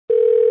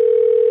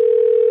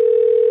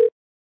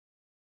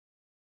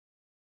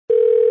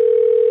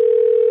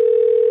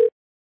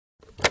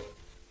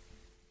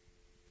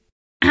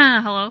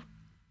Hello.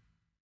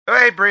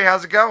 Hey, Bree,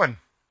 how's it going?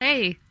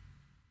 Hey.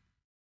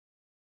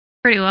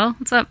 Pretty well.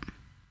 What's up?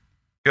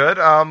 Good.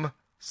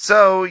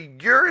 So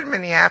you're in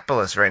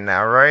Minneapolis right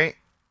now, right?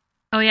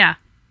 Oh, yeah.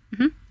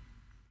 Mm-hmm. Is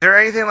there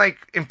anything,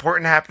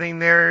 important happening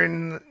there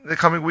in the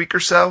coming week or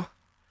so?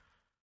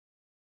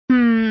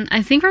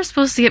 I think we're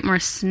supposed to get more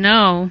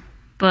snow,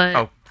 but...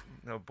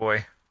 Oh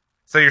boy.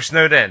 So you're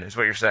snowed in, is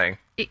what you're saying?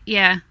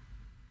 Yeah.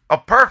 Oh,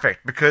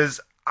 perfect, because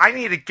I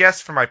need a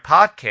guest for my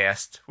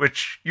podcast,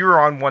 which you were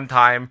on one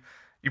time.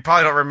 You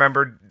probably don't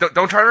remember.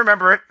 Don't try to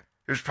remember it.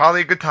 It was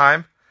probably a good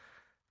time.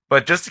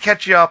 But just to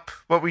catch you up,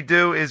 what we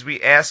do is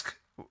we ask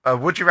a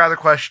would you rather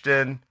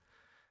question,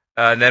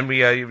 and then we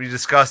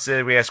discuss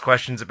it. We ask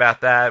questions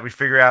about that. We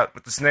figure out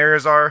what the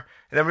scenarios are,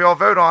 and then we all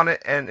vote on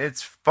it, and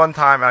it's fun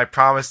time, and I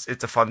promise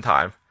it's a fun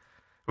time.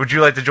 Would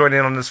you like to join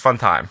in on this fun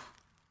time?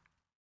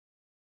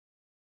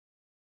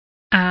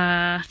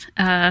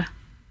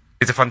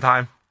 It's a fun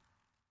time?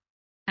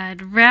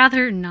 I'd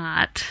rather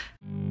not.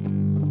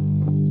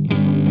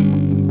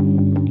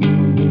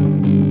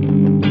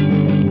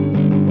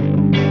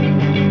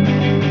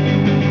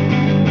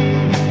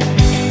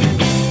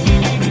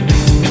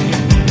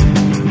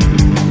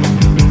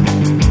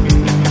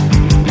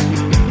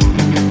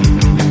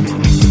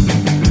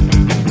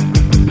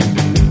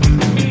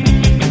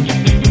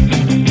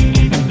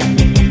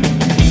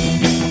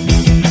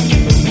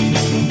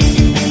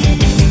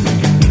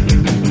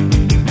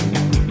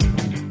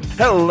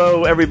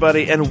 Hello,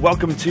 everybody, and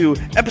welcome to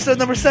episode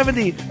number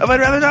 70 of I'd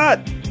Rather Not.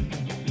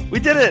 We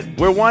did it.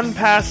 We're one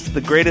past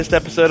the greatest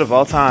episode of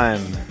all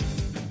time.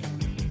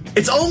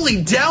 It's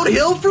only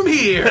downhill from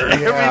here.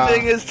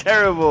 Everything is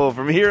terrible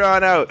from here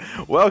on out.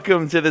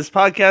 Welcome to this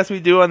podcast we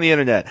do on the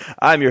internet.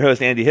 I'm your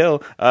host, Andy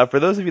Hill. For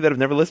those of you that have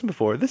never listened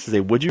before, this is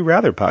a Would You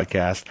Rather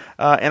podcast,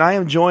 and I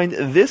am joined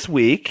this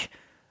week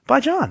by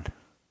John.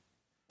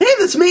 Hey,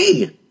 that's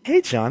me.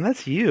 Hey, John,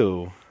 that's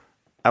you.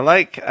 I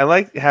like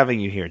having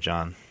you here,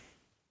 John.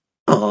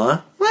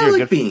 Aw, well, I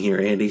like being here,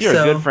 Andy. You're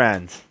a good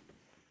friend.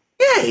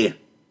 Yay!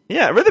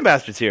 Yeah, Rhythm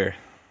Bastard's here.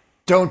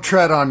 Don't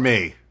tread on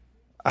me.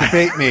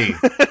 Debate me.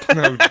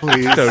 No,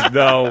 please.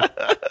 No.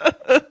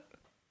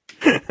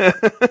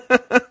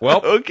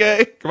 Well,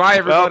 okay. Goodbye,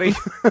 everybody.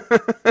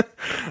 Well,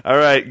 all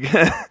right.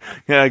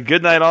 Yeah,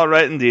 good night, all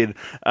right, indeed.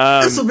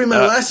 This will be my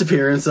last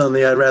appearance on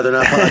the I'd Rather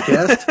Not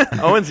podcast.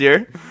 Owen's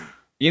here.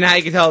 You know how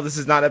you can tell this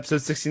is not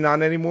episode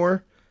 69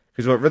 anymore?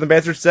 Because what Rhythm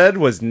Bastard said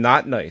was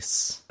not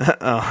nice.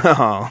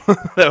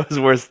 That was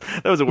worse.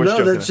 That was a worse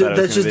joke. No,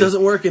 that just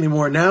doesn't work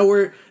anymore. Now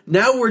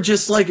we're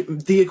just like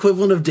the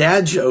equivalent of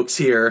dad jokes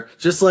here.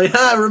 Just like,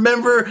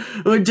 remember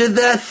we did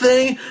that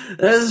thing?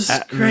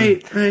 That's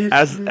great. Right?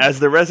 As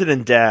the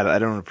resident dad, I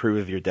don't approve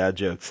of your dad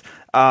jokes.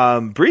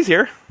 Bree's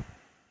here.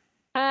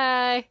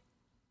 Hi.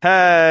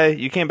 Hey,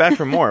 you came back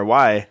for more.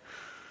 Why?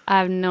 I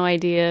have no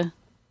idea.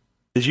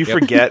 Did you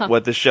forget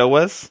what the show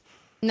was?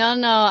 No.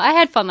 I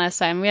had fun last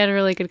time. We had a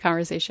really good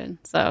conversation.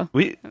 So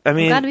glad to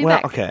be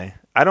back. Okay.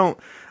 I don't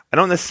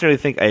necessarily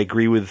think I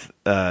agree with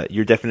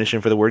your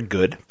definition for the word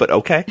good, but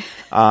okay.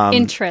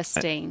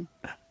 Interesting.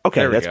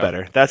 Okay, that's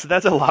better. That's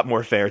a lot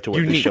more fair to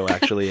what the show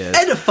actually is.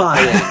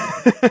 Edifying.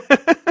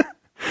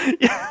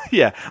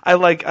 Yeah, I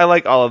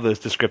like all of those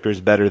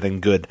descriptors better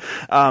than good.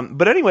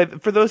 But anyway,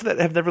 for those that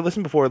have never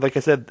listened before, like I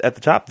said at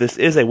the top, this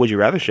is a Would You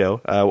Rather show.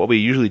 What we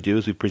usually do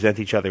is we present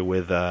each other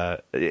with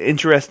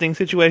interesting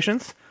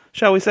situations,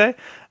 shall we say,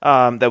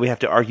 that we have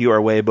to argue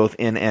our way both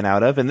in and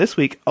out of. And this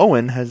week,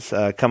 Owen has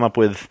come up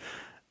with,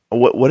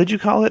 what did you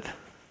call it?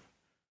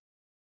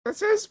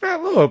 It's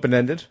about a little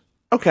open-ended.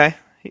 Okay.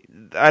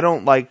 I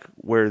don't like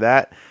where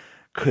that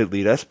could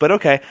lead us, but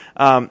okay.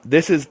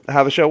 This is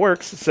how the show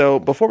works. So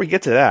before we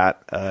get to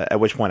that, at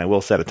which point I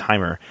will set a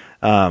timer,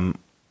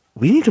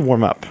 we need to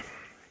warm up.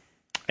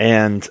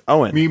 And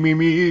Owen.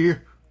 Me.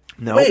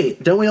 No.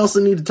 Wait, don't we also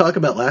need to talk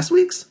about last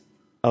week's?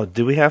 Oh,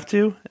 do we have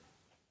to?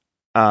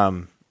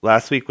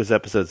 Last week was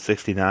episode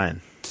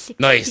 69.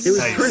 Nice. It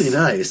was pretty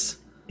nice.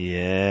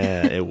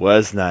 Yeah, it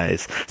was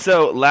nice.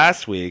 So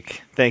last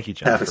week, thank you,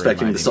 John. Half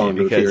expecting the song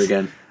to appear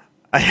again.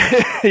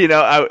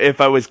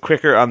 If I was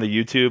quicker on the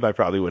YouTube, I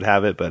probably would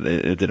have it, but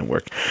it didn't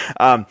work.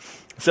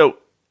 So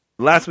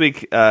last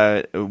week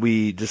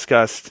we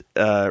discussed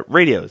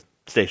radio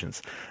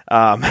stations,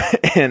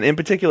 and in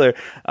particular,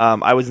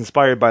 I was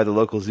inspired by the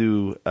local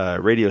zoo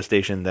radio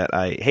station that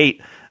I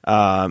hate.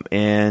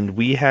 And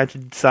we had to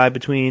decide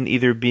between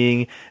either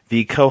being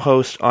the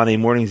co-host on a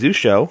morning zoo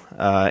show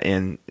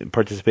and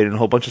participate in a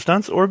whole bunch of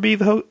stunts, or be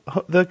the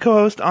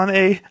co-host on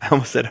I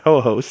almost said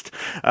ho-host,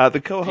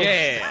 the co-host.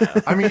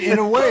 Yeah. I mean, in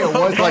a way, it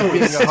was like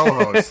being a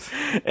ho-host.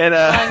 And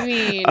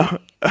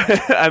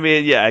I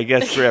mean, yeah, I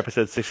guess for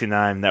episode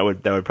 69, that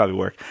would probably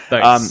work.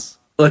 Nice.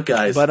 Look,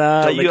 guys, but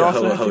don't make you a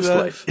also host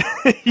life.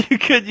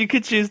 you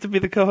could choose to be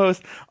the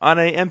co-host on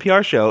a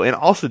NPR show and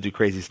also do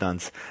crazy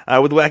stunts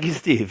with Wacky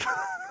Steve.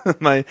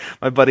 my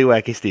buddy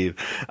Wacky Steve.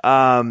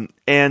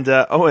 And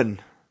Owen,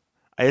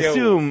 I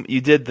assume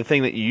you did the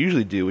thing that you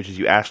usually do, which is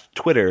you asked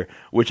Twitter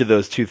which of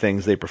those two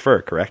things they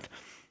prefer, correct?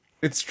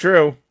 It's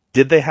true.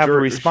 Did they have a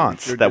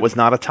response that was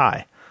not a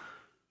tie?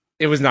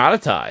 It was not a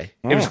tie.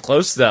 It was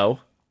close though,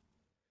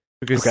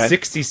 because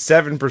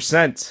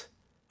 67%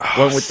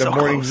 went with the so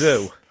morning close.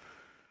 zoo.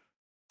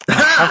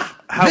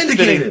 How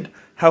Vindicated.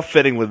 how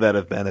fitting would that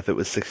have been if it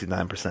was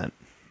 69%?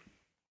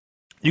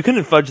 You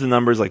couldn't fudge the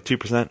numbers like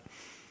 2%.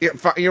 Yeah,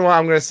 you know what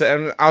I'm gonna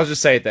say? I'll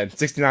just say it then.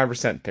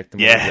 69% picked the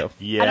morning zoo.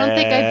 Yeah. I don't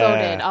think I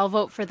voted. I'll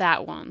vote for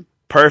that one.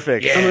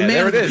 Perfect. Yeah, I'm a man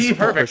there of it the is. people.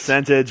 Perfect.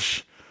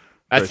 Percentage.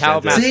 That's how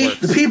math See, works.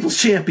 the people's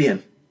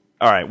champion.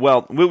 All right.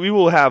 Well, we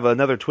will have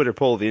another Twitter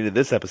poll at the end of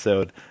this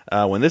episode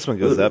when this one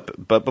goes up.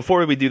 But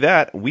before we do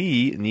that,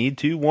 we need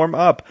to warm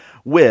up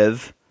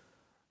with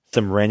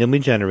some randomly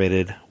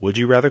generated Would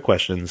You Rather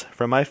questions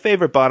from my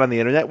favorite bot on the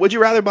internet, Would You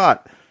Rather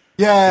Bot.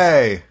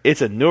 Yay!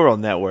 It's a neural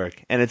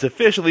network, and it's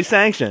officially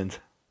sanctioned.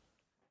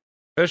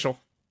 Official.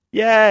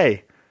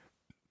 Yay!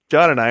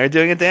 John and I are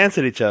doing a dance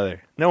at each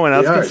other. No one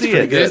else We are. can It's see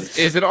pretty it. good. This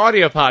is an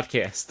audio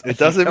podcast. It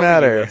doesn't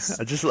matter.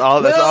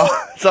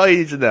 That's all you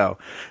need to know.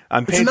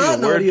 I'm It's painting not a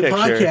an word audio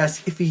picture.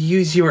 podcast if you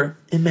use your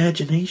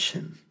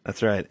imagination.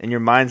 That's right. In your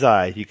mind's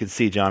eye, you can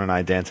see John and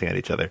I dancing at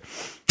each other.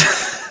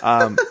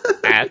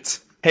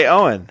 Hey,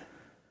 Owen.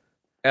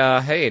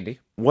 Hey, Andy.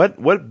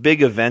 What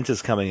big event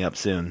is coming up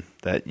soon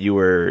that you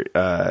were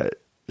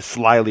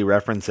slyly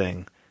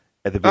referencing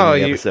at the beginning of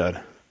the episode?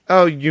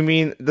 Oh, you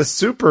mean the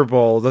Super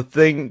Bowl, the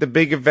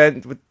big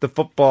event with the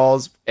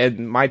footballs,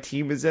 and my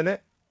team is in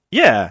it?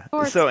 Yeah.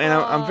 Sports So, and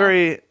I'm ball.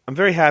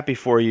 very happy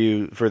for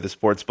you for the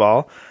sports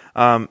ball.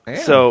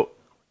 So,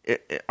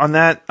 on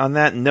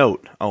that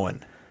note,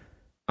 Owen,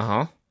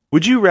 Uh-huh.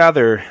 would you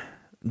rather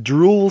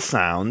drool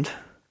sound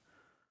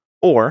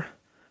or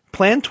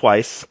plan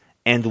twice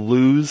and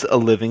lose a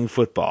living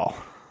football?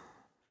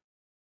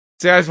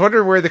 See, I was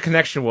wondering where the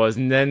connection was,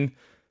 and then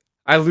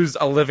I lose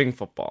a living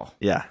football.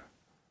 Yeah.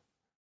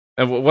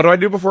 And what do I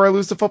do before I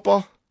lose the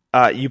football?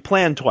 You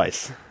plan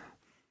twice.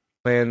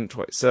 Plan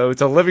twice. So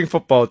it's a living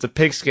football. It's a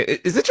pigskin.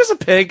 Is it just a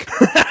pig?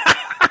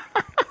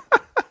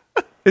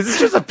 Is it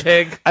just a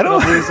pig? I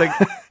don't lose like.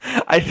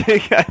 I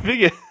think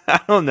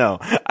I don't know.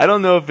 I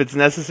don't know if it's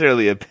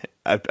necessarily a pig.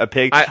 I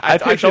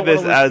picture don't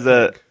wanna this lose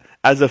a pig.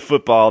 as a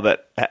football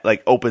that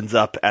like opens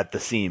up at the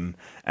seam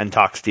and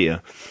talks to you.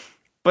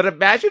 But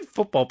imagine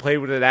football played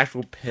with an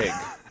actual pig.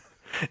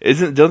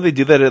 Don't they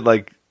do that at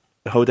like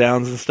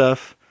hoedowns and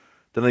stuff?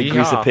 Don't they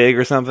grease a Yeehaw. pig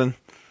or something?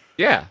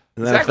 Yeah,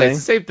 Isn't that a exactly. thing? It's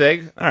the same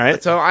thing. All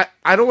right. So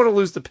I don't want to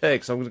lose the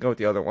pig, so I'm going to go with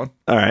the other one.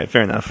 All right,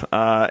 fair enough.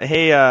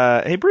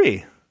 Hey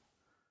Bree.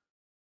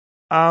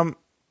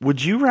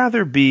 Would you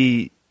rather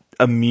be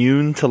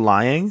immune to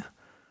lying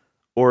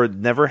or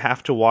never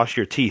have to wash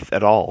your teeth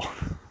at all?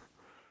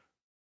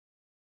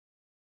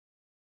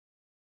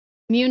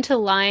 Immune to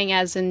lying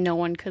as in no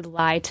one could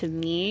lie to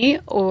me,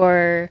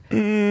 or...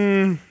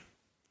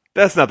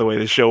 That's not the way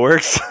this show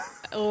works.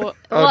 Oh,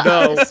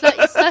 no.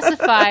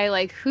 Specify,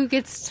 like, who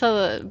gets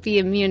to be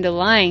immune to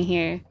lying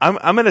here. I'm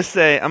gonna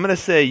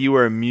say you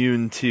are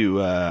immune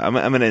to. I'm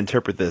gonna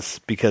interpret this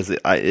because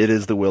it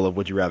is the will of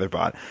Would You Rather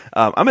Bot.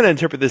 I'm gonna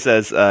interpret this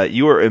as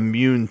you are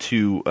immune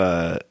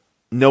to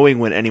knowing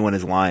when anyone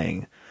is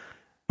lying.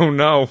 Oh,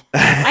 no.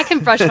 I can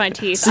brush my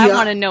teeth. See, I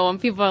want to know when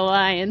people are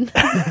lying.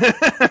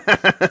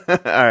 All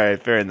right,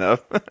 fair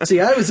enough.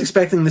 See, I was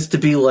expecting this to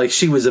be like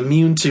she was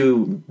immune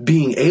to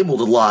being able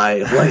to lie,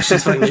 like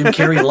she's fucking Jim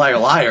Carrey, liar,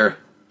 liar.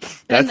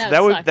 Then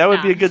that would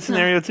sucks. be a good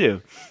scenario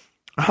too.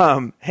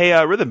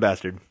 Hey, Rhythm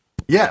Bastard,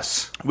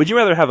 Yes. would you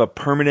rather have a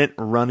permanent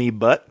runny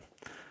butt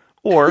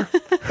or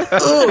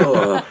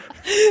Ugh.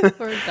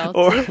 Or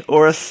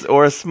adults.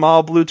 or a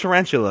small blue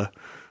tarantula?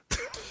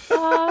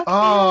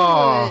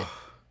 Oh.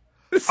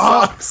 This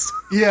sucks.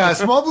 Yeah, a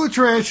small blue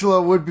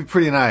tarantula would be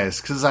pretty nice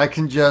because I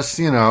can just,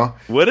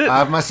 Would it?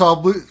 have my small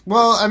blue.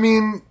 Well, I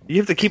mean, You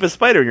have to keep a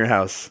spider in your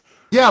house.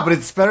 yeah, but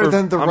it's better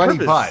than the on runny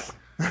purpose.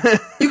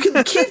 butt. You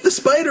can keep the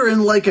spider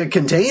in like a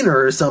container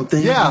or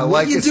something. Yeah, what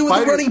like do you a do with a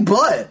spider- running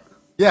butt?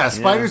 Yeah,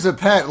 spider's a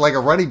pet. Like a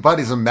runny butt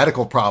is a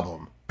medical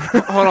problem.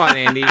 Hold on,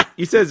 Andy.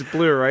 You said it's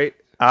blue, right?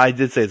 I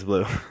did say it's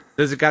blue.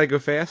 Does it got to go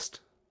fast?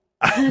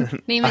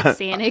 Name it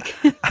Sanic.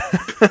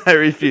 I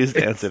refuse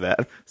to answer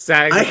that.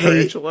 Sag I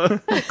hate- tarantula.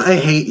 I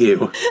hate you.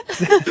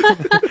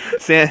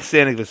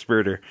 Sanic the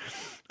Spurter.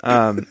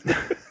 All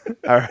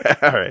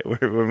right,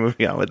 we're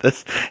moving on with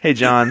this. Hey,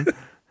 John,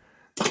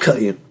 I'll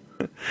cut you.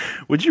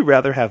 would you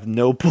rather have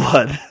no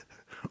blood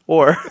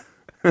or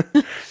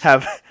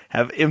have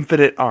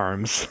infinite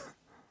arms?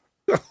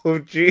 Oh,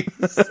 jeez.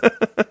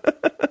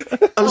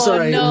 I'm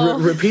sorry. no.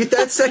 Repeat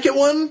that second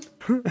one.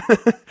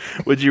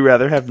 Would you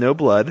rather have no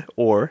blood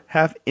or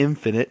have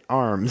infinite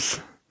arms?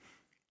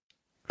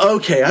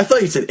 Okay, I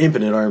thought you said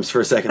infinite arms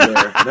for a second there.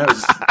 That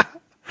was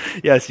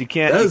Yes, you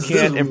can't That is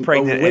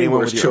impregnate a way anyone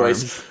worse with your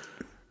choice.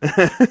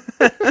 arms.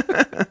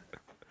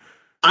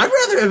 I'd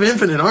rather have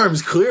infinite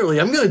arms. Clearly,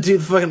 I'm gonna do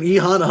the fucking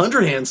Ehan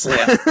 100 hand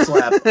slap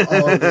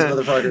all of these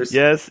motherfuckers.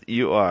 Yes,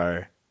 you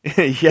are.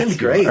 Yes, That's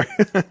great. you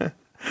are.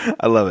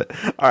 I love it.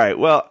 All right.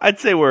 Well, I'd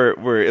say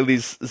we're at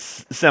least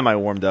semi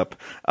warmed up.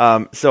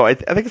 So I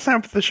think it's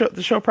time for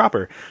the show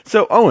proper.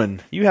 So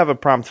Owen, you have a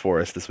prompt for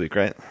us this week,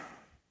 right?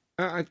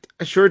 I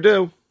sure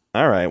do.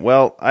 All right.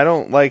 Well, I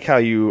don't like how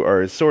you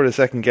are sort of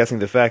second guessing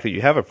the fact that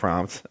you have a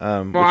prompt,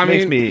 which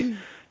makes me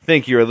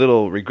think you're a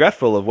little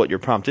regretful of what your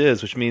prompt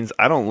is, which means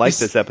I don't like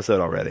this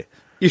episode already.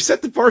 You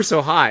set the bar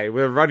so high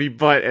with a runny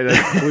butt and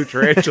a blue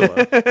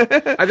tarantula.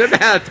 I don't know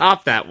how to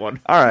top that one.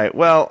 All right.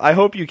 Well, I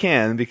hope you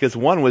can, because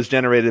one was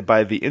generated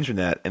by the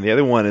internet and the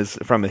other one is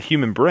from a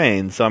human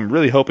brain. So I'm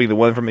really hoping the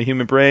one from a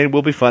human brain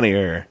will be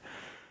funnier.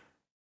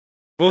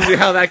 We'll see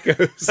how that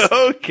goes.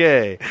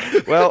 Okay.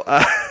 Well,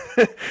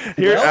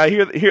 here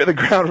are the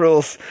ground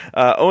rules.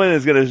 Owen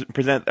is going to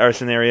present our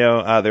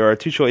scenario. There are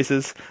two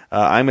choices.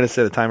 I'm going to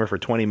set a timer for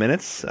 20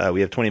 minutes. We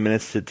have 20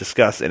 minutes to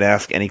discuss and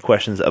ask any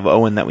questions of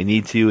Owen that we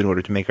need to in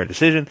order to make our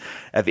decision.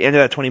 At the end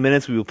of that 20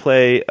 minutes, we will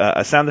play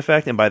a sound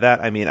effect, and by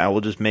that I mean I will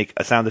just make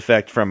a sound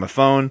effect from a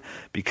phone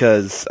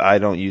because I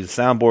don't use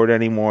a soundboard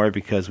anymore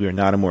because we are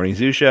not a morning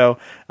zoo show.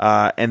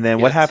 And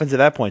then what happens at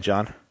that point,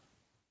 John?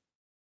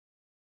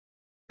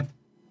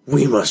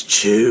 We must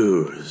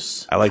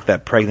choose. I like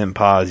that pregnant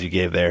pause you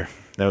gave there.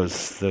 That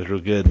was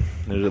real good.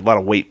 There's a lot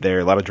of weight there,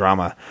 a lot of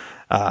drama.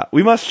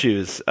 We must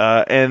choose,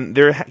 and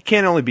there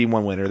can only be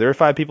one winner. There are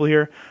 5 people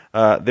here.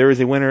 There is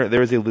a winner.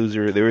 There is a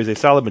loser. There is a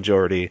solid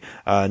majority.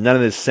 None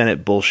of this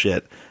Senate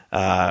bullshit.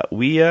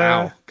 We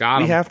have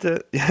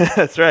to.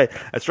 That's right.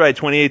 That's right.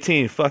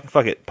 2018.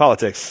 Fuck it.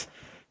 Politics.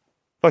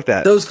 Fuck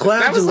that. Those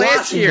clowns in last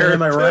Washington, year,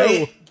 am I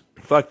right?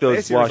 Fuck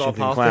those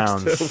Washington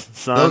clowns,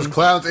 son. Those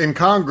clowns in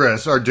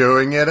Congress are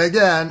doing it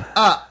again.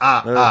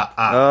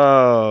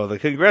 Oh, the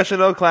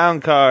congressional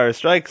clown car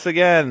strikes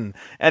again.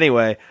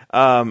 Anyway,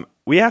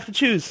 we have to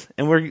choose,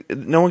 and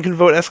no one can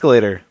vote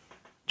escalator.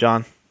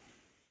 John.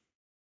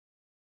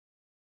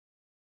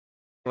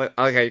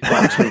 Okay. All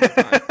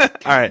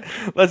right,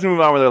 let's move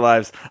on with our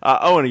lives.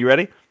 Owen, are you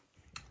ready?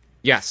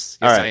 Yes,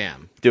 All right. I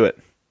am. Do it.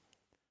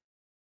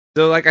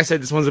 So, like I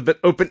said, this one's a bit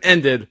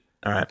open-ended.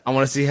 All right. I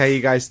want to see how you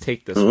guys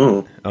take this Ooh.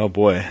 one. Oh,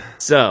 boy.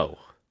 So,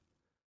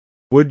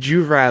 would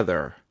you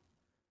rather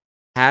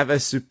have a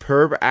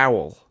superb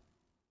owl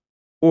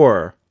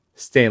or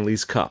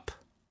Stanley's cup?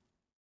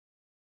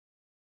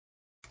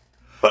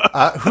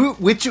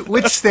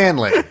 Which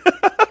Stanley?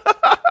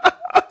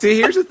 See,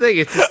 here's the thing.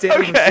 It's the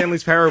Stanley from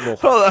Stanley's Parable.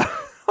 Hold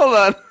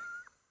on.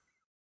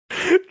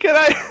 Can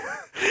I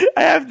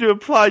have to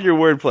applaud your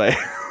wordplay.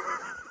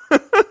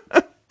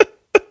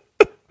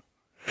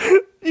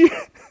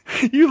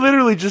 You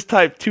literally just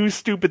typed 2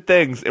 stupid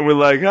things, and we're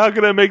like, how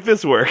can I make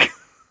this work?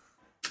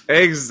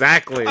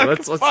 Exactly.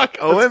 Let's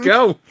Owen.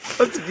 go.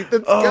 Let's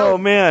go. Oh,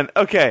 man.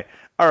 Okay.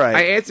 All right.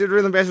 I answered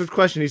Rhythm Bastard's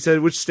question. He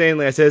said, which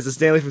Stanley? I said, it's the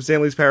Stanley from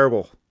Stanley's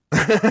Parable.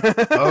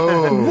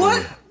 Oh.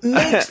 What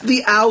makes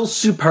the owl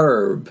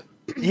superb?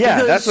 Yeah,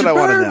 Because that's what I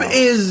want to know. superb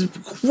is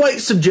quite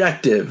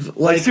subjective.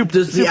 Like,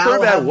 does the superb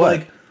owl at have, what?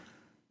 like...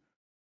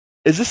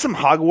 Is this some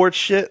Hogwarts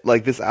shit?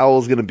 Like, this owl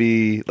is going to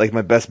be, like,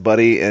 my best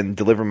buddy and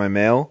deliver my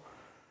mail?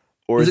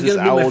 Or is it this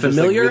gonna be my owl just,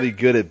 like, familiar? really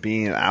good at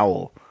being an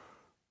owl?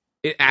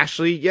 It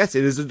actually, yes,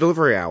 it is a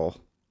delivery owl.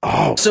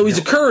 Oh. So he's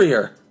a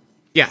courier.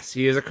 Yes,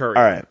 he is a courier.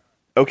 All right.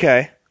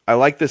 Okay. I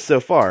like this so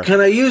far. Can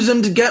I use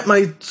him to get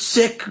my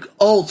sick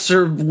alts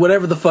or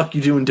whatever the fuck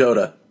you do in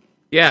Dota?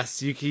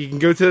 Yes, you can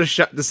go to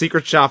the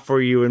secret shop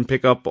for you and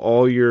pick up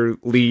all your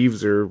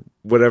leaves or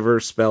whatever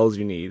spells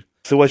you need.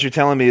 So what you're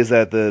telling me is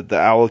that the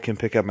owl can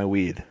pick up my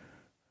weed?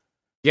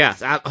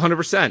 Yes,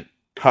 100%.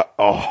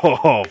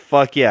 Oh,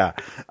 fuck yeah.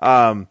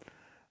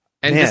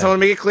 And Man. just want to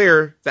make it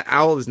clear, the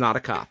owl is not a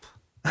cop.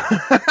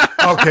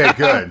 Okay,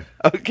 good.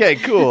 Okay,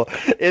 cool.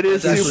 It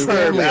is That's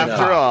superb really after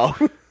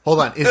enough. all. Hold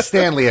on. Is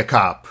Stanley a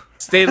cop?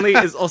 Stanley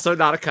is also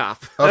not a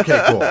cop.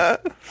 Okay, cool.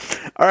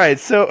 All right,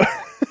 so...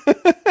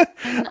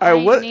 I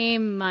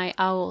name my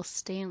owl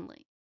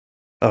Stanley.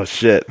 Oh,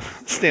 shit.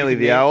 Stanley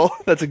the Owl?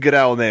 That's a good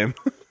owl name.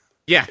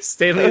 Yes,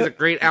 Stanley is a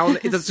great owl.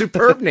 It's a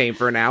superb name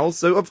for an owl,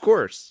 so of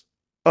course.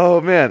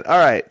 Oh, man. All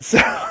right. So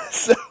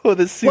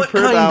the superb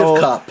What kind owl...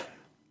 of cup?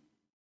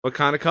 What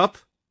kind of cup?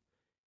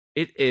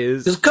 It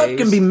is... Because cup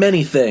can be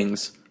many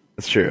things.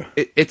 That's true.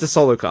 It's a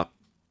solo cup.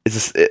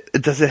 Does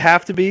it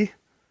have to be?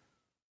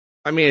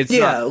 I mean, it's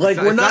Yeah, not, like,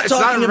 it's we're not it's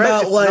talking a red,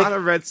 about, it's like... not a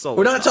red solo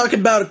We're not cup. talking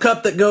about a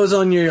cup that goes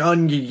on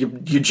your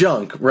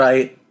junk,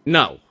 right?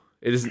 No.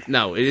 It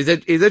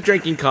is a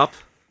drinking cup.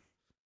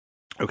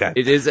 Okay.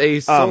 It is a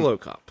solo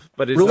cup,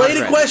 but it's not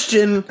Related red.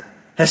 question: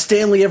 has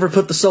Stanley ever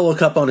put the solo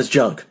cup on his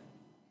junk?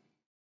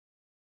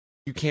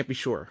 You can't be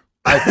sure.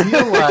 I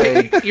feel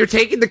like You're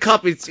taking the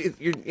cup. You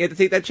have to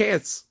take that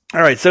chance.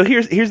 All right, so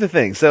here's the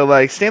thing. So,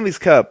 like, Stanley's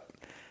cup,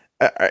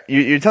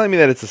 you're telling me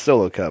that it's a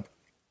solo cup.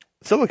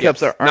 Solo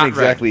cups Yes, aren't not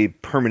exactly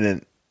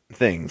permanent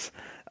things.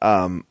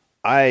 I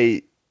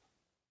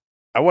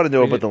want to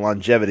know about the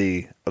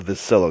longevity of this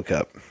solo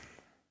cup.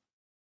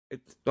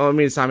 It's not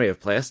made of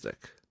plastic.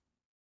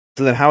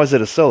 So then how is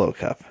it a solo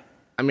cup?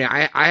 I mean,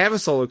 I have a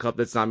solo cup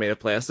that's not made of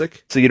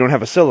plastic. So you don't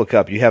have a solo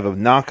cup, you have a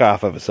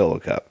knockoff of a solo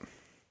cup.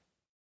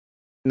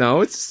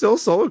 No, it's still a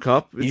solo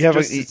cup. You have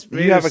a cup it's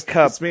made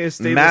of stainless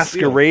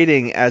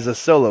masquerading as a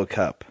solo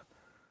cup.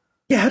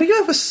 Yeah, how do you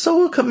have a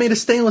solo cup made of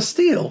stainless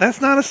steel?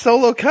 That's not a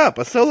solo cup.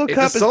 A solo It's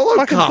cup a solo is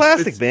fucking cup.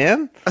 plastic, It's-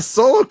 man. A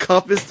solo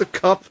cup is the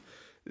cup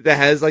that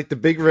has like the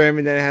big rim,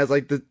 and then it has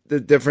like the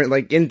different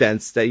like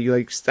indents that you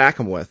like stack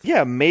them with.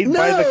 Yeah, made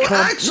by No, the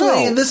company.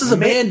 actually, this is a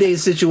Band-Aid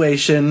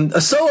situation.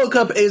 A solo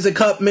cup is a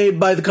cup made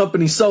by the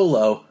company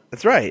Solo.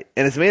 That's right,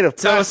 and it's made of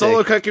So plastic. a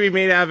solo cup can be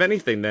made out of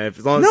anything then,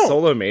 as long as No.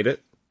 Solo made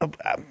it. All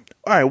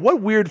right,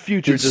 what weird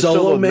future Did does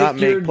Solo not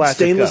make your make plastic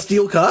stainless cups?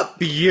 steel cup?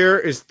 The year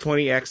is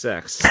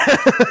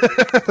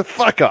 20XX.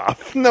 Fuck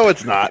off. No,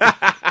 it's not.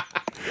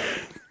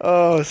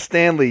 Oh,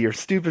 Stanley, your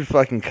stupid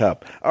fucking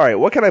cup. All right,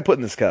 what can I put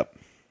in this cup?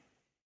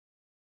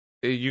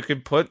 You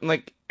could put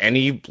like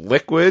any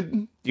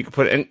liquid. You could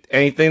put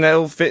anything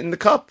that'll fit in the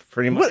cup,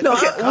 pretty much. What,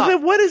 okay, well,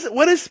 then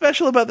what is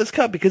special about this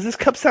cup? Because this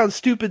cup sounds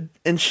stupid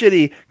and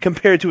shitty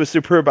compared to a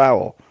superb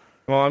owl.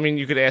 Well, I mean,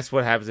 you could ask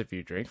what happens if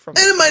you drink from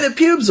And it. it might have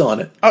pubes on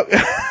it.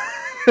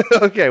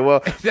 Okay, well,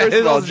 first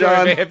of all,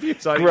 John,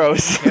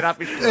 gross.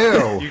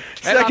 Ew.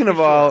 Second of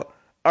all,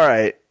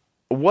 right,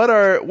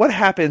 what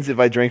happens if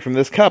I drink from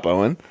this cup,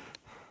 Owen?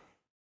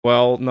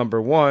 well,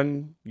 number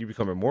one, you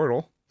become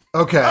immortal.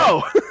 Okay.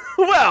 Oh,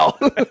 well,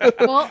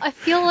 Well, I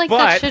feel like But-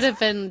 that should have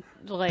been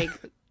like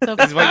the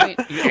That's why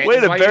point. way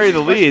to why bury you the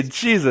use lead, questions.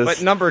 Jesus.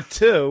 But number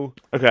two,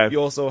 Okay. you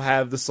also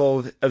have the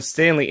soul of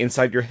Stanley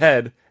inside your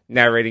head,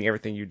 narrating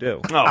everything you do.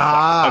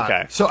 Oh,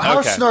 okay. So how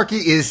Okay.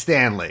 snarky is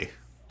Stanley?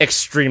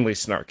 Extremely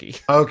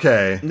snarky.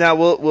 Okay. Now,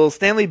 will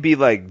Stanley be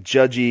like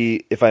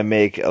judgy if I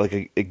make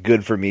like a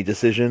good for me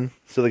decision?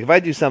 So, like, if I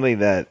do something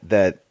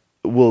that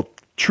will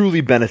truly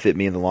benefit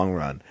me in the long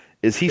run,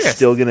 is he Yes.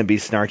 still going to be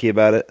snarky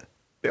about it?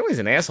 Stanley's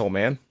an asshole,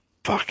 man.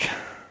 Fuck.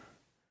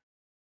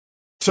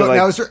 So like-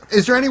 now,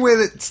 is there any way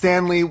that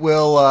Stanley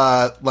will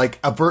like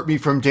avert me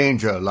from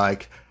danger?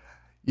 Like,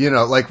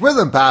 like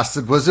Rhythm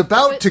Bastard was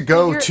about But to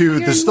go you're- to you're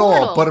the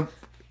stall, immortal. but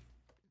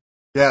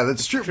yeah,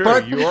 that's true. Sure,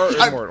 but you are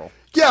I- immortal.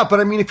 Yeah, but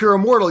I mean, if you're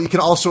immortal, you can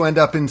also end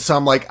up in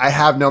some like I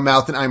have no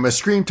mouth and I'm a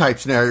scream type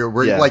scenario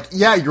where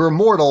Yeah. you're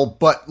immortal,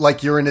 but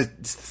like you're in a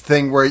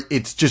thing where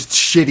it's just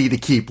shitty to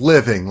keep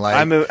living. Like,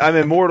 I'm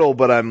immortal,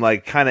 but I'm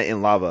like kind of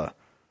in lava.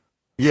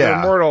 You're yeah,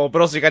 immortal,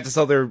 but also you got this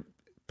other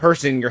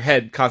person in your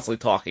head constantly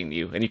talking to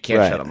you, and you can't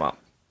Right. shut them up.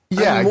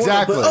 yeah, I'm immortal,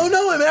 exactly. But, oh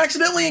no, I'm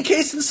accidentally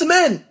encased in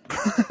cement.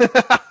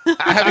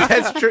 I mean,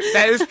 that's true.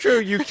 That is true.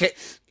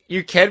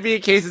 You can be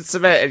encased in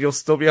cement, and you'll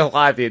still be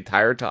alive the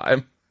entire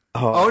time.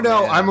 Oh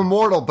no, I'm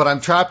immortal, but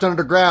I'm trapped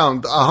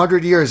underground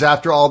 100 years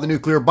after all the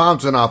nuclear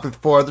bombs went off with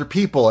 4 other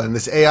people, and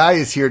this AI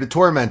is here to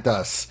torment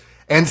us.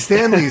 And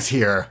Stanley's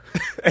here.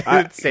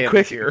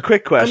 Stanley's here.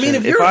 Quick I question. mean,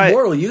 if you're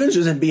immortal, you can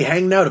just be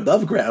hanging out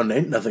above ground.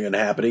 Ain't nothing gonna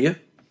happen to you.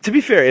 To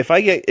be fair, if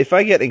I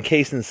get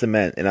encased in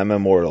cement and I'm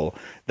immortal,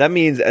 that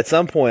means at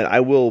some point I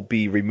will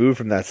be removed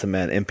from that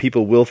cement, and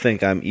people will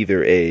think I'm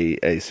either a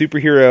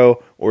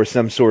superhero or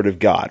some sort of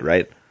god,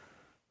 right?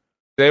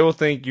 They will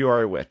think you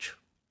are a witch.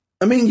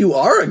 I mean, you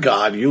are a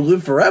god. You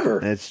live forever.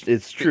 And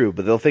it's true,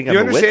 but they'll think You I'm a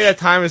understand witch. that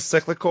time is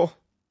cyclical?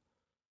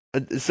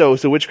 So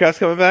witchcraft's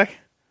coming back?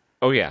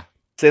 Oh yeah.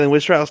 Salem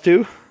Witch Trials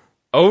 2?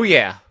 Oh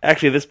yeah.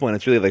 Actually, at this point,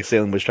 it's really like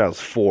Salem Witch Trials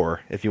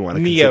 4, if you want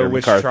to Neo consider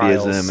Witch McCarthyism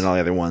Trials. and all the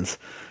other ones.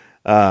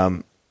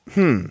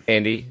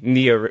 Andy,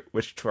 Neo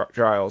Witch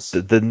Trials.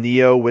 The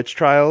Neo Witch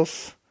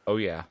Trials? Oh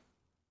yeah.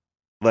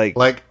 Like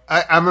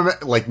I'm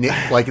like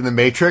in the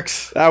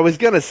Matrix. I was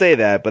going to say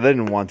that, but I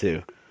didn't want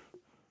to.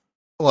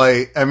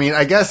 Like, I mean,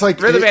 I guess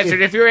like Rhythm Bastard,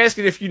 if you're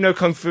asking if you know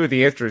Kung Fu,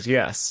 the answer is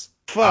yes.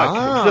 Fuck.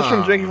 Just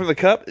from drinking from the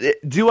cup?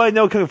 Do I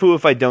know Kung Fu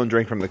if I don't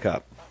drink from the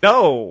cup?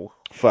 No.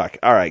 Fuck.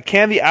 All right.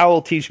 Can the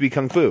owl teach me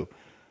Kung Fu?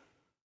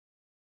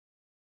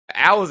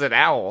 Owl is an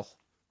owl.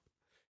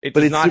 It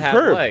But does it's not have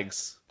superb.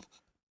 legs.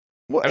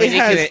 Well, I mean,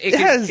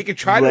 it can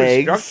try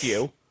legs. to instruct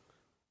you.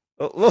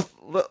 Look,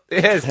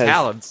 it has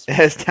talons. It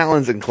has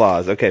talons and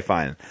claws. Okay,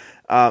 fine.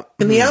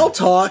 Can the owl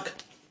talk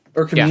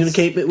or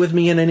communicate with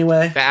me in any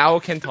way? The owl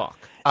can talk.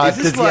 Is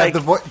this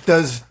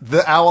does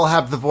the owl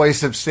have the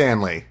voice of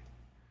Stanley?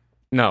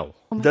 No.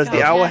 Does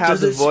the owl have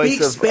Does the it voice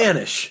speak of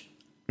Spanish?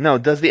 No,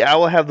 does the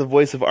owl have the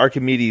voice of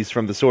Archimedes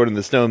from the Sword and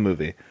the Stone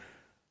movie?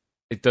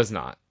 It does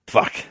not.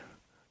 Fuck.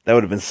 That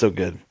would have been so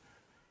good.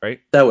 Right?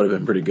 That would have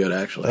been pretty good,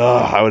 actually. Oh,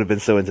 I would have been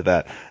so into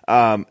that.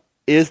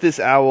 Is this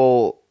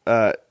owl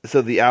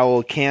so the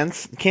owl can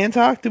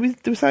talk? Do we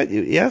decide?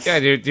 Yes? Yeah,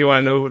 do you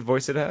want to know what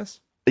voice it has?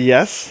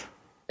 Yes?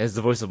 It has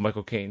the voice of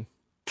Michael Caine.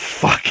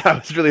 Fuck, I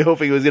was really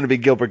hoping it was going to be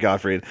Gilbert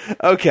Gottfried.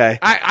 Okay.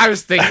 I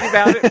was thinking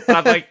about it, but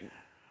I'm like,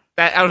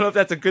 I don't know if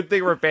that's a good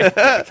thing or a bad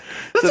thing.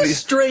 That's a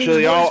strange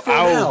voice for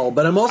an owl,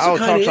 but I'm also owl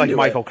kind of talks into like it.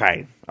 Michael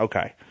Caine.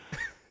 Okay.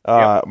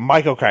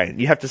 Michael Caine.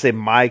 You have to say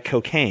my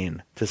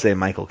cocaine to say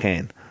Michael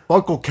Caine.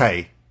 Michael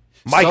K.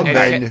 Michael Some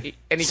Caine. men,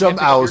 And he some can't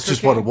pick up owls your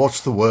just want to cocaine?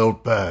 watch the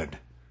world burn.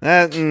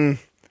 Yeah.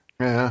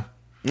 Yeah.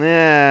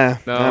 Yeah.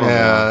 No. I don't know.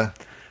 Yeah.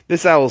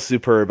 This owl's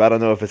superb. I don't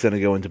know if it's going to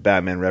go into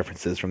Batman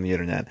references from the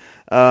internet.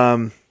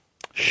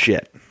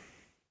 Shit.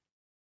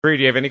 Bree,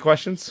 do you have any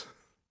questions?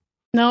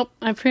 Nope,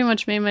 I pretty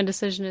much made my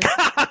decision as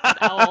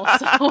owl.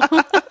 So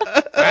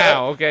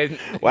Wow. Okay.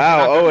 Wow,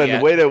 Not done Owen,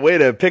 yet. way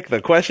to pick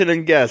the question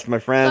and guess, my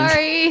friend.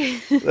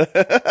 Sorry.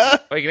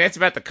 Well, you can answer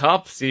about the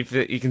cup. See if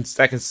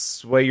that can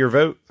sway your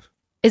vote.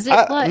 Is it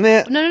what?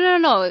 nah.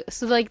 No.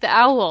 So like the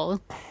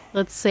owl,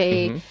 let's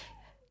say, Mm-hmm.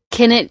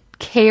 can it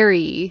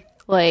carry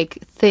like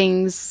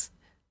things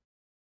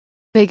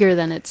bigger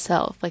than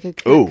itself? Like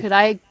Ooh.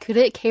 could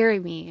it carry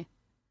me?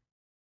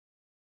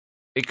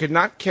 It could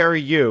not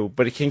carry you,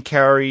 but it can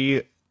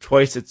carry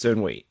twice its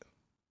own weight.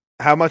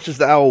 How much does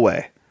the owl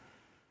weigh?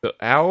 The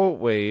owl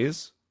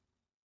weighs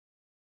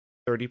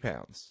 30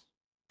 pounds.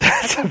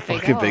 That's a big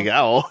fucking owl. big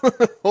owl.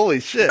 Holy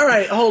shit. All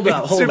right, hold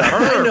up. Superb.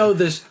 I know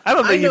this. I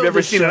don't think know you've ever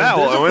this seen an show. owl,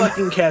 There's Owen. a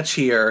fucking catch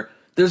here.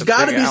 There's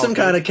got to big be owl, some dude.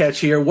 kind of catch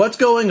here. What's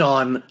going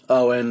on,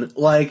 Owen?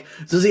 Like,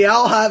 does the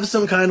owl have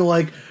some kind of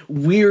like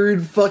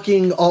weird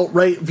fucking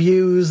alt-right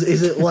views?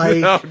 Is it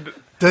like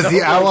Does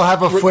the owl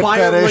have a foot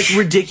require fetish? like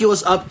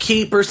ridiculous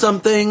upkeep or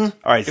something? All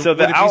right, so Would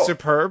the it owl. be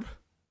superb?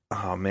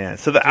 Oh man,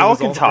 so the owl was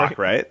can all talk, right.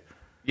 right?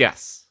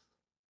 Yes.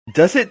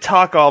 Does it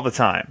talk all the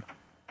time?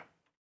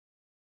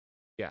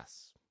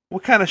 Yes.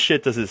 What kind of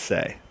shit does it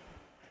say?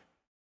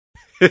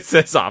 It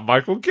says I'm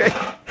Michael K.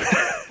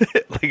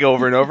 Like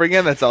over and over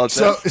again? That's all it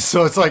So, says?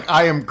 so it's like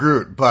I am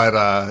Groot,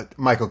 but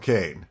Michael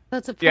Caine.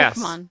 That's a Yes.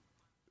 Pokemon.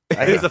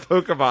 It is a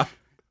Pokemon.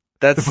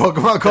 That's The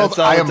Pokemon called that's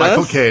all I it am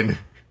Michael does? Caine.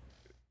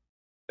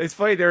 It's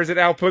funny. There is an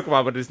owl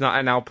Pokemon, but it's not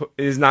an owl.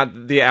 It is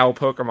not the owl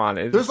Pokemon.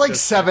 It's There's like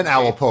just- 7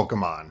 owl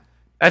Pokemon.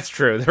 That's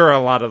true. There are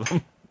a lot of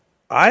them.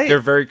 They're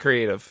very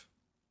creative.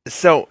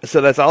 So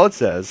that's all it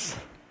says.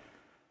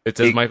 It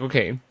says It- Michael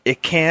Caine.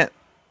 It can't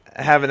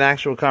have an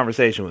actual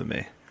conversation with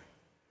me.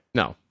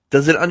 No.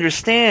 Does it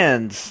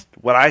understand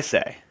what I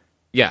say?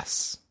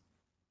 Yes.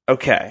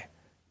 Okay.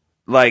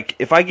 Like,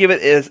 if I give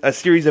it a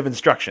series of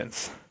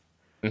instructions,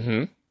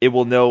 Mm-hmm. it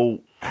will know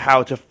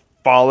how to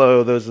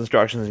follow those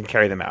instructions and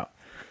carry them out.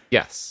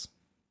 Yes.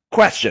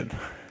 Question.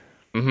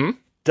 Mm-hmm.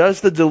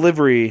 Does the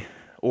delivery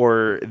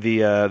or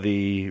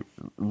the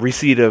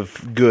receipt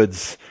of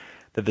goods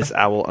that this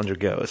owl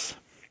undergoes,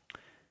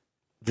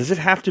 does it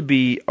have to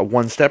be a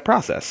one-step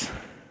process?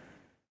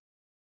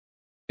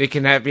 It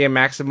can be a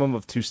maximum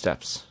of 2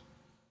 steps.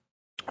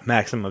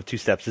 Maximum of 2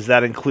 steps. Does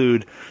that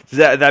include? Does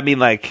that mean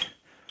like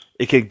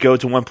it could go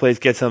to one place,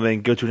 get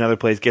something, go to another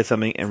place, get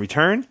something, and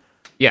return?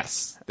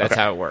 Yes, that's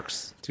Okay. how it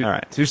works. All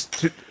right.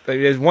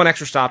 There's one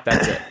extra stop.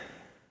 That's it.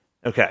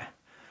 Okay.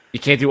 You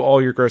can't do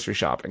all your grocery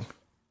shopping.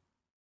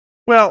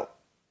 Well,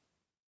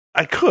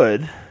 I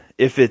could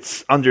if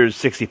it's under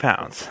 60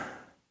 pounds.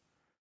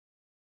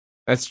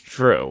 That's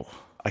true.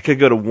 I could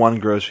go to one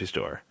grocery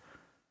store.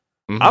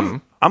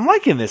 Mhm. I'm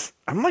liking this.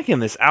 I'm liking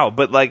this out,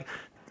 but like,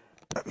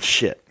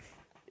 shit.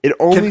 It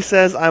only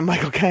says I'm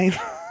Michael Caine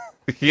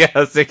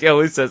Yes, it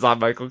only says I'm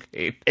Michael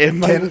Caine. in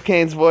Michael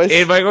Caine's voice.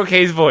 In Michael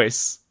Caine's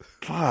voice.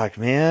 Fuck,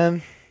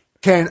 man.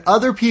 Can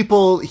other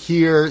people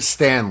hear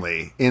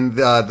Stanley in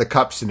the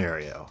cup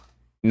scenario?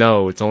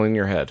 No, it's only in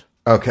your head.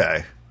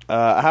 Okay.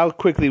 How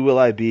quickly will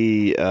I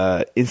be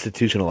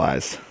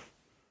institutionalized?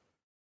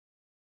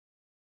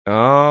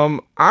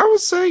 I would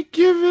say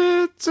give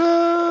it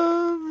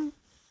 3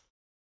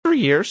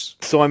 years.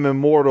 So I'm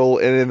immortal,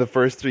 and in the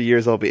first 3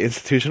 years, I'll be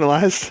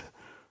institutionalized.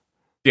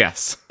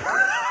 Yes.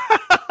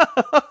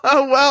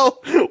 Oh well,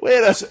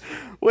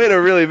 way to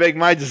really make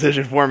my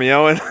decision for me,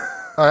 Owen.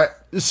 All right.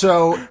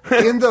 So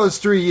in those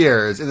 3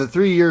 years, in the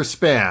 3-year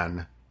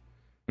span,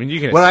 I mean, you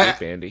can When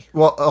escape, Andy.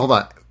 well, hold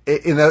on.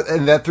 In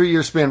that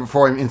 3-year span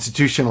before I'm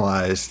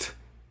institutionalized,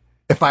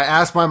 if I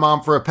ask my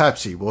mom for a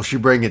Pepsi, will she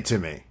bring it to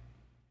me?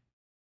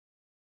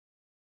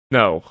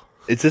 No.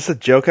 Is this a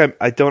joke?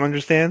 I don't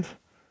understand.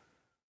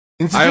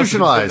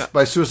 Institutionalized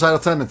by suicidal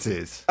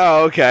tendencies.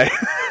 Oh, okay.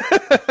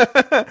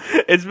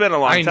 It's been a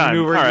long I time.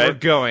 knew where All you were right.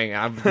 going.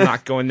 I'm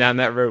not going down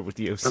that road with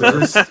you. So. I'm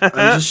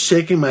just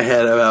shaking my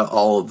head about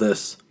all of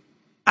this.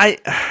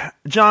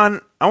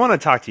 John, I want to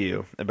talk to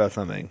you about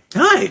something.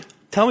 Hi.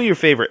 Tell me your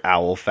favorite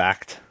owl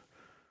fact.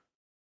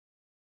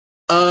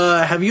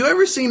 Have you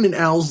ever seen an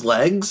owl's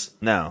legs?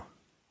 No.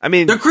 I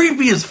mean, They're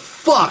creepy as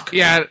fuck.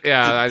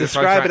 Yeah.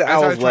 Describe an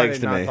owl's legs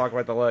to not me. Talk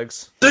about the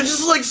legs. They're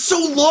just like so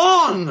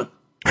long.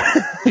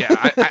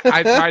 Yeah,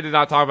 I tried to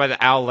not talk about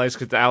the owl legs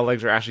because the owl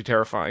legs are actually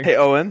terrifying. hey,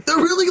 Owen. They're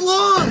really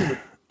long.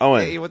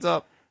 Owen, Hey, what's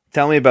up?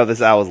 tell me about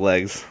this owl's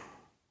legs.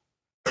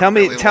 Tell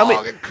me.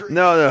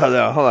 No,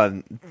 hold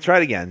on. Try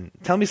it again.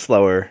 Tell me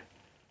slower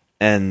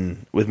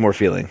and with more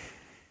feeling.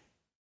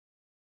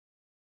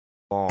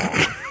 Long.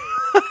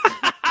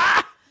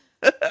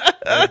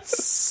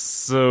 That's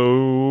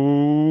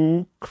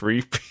so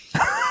creepy.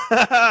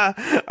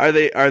 Are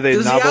they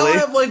Does the owl knobbly?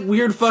 have like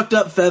weird fucked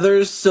up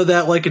feathers so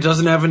that like it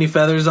doesn't have any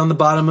feathers on the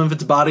bottom of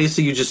its body,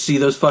 so you just see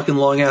those fucking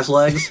long ass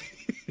legs?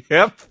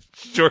 Yep,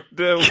 sure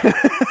do.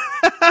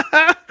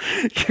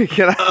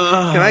 Can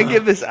I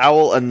give this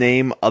owl a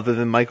name other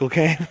than Michael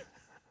Caine?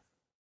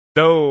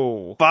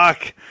 No.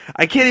 Fuck.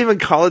 I can't even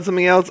call it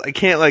something else. I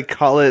can't like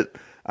call it,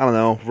 I don't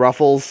know,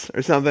 Ruffles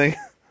or something.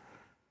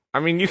 I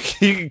mean, you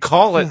can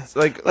call it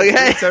like Like,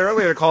 hey. I said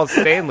earlier to call it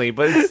Stanley,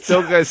 but it's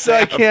still gonna So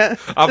say I can't.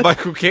 I'm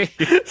Michael Caine.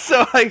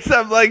 So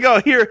I'm like,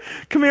 oh, here,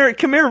 come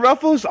here,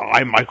 Ruffles. Oh,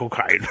 I'm Michael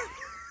Caine.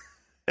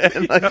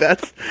 And like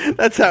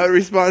that's how it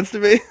responds to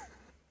me.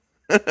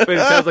 But it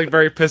sounds like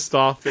very pissed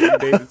off that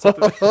you named it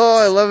something. Oh,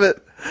 I love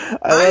it.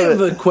 I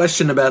have a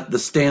question about the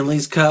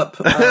Stanley's Cup.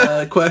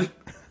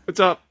 What's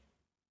up?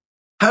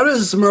 How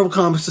does Marvel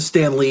Comics'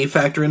 Stan Lee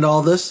factor into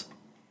all this?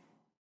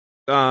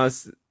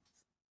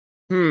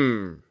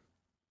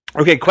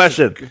 Okay,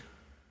 question.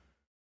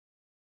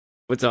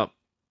 What's up?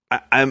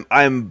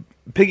 I'm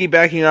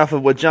piggybacking off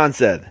of what John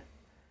said.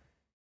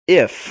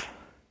 If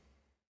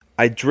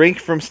I drink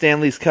from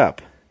Stanley's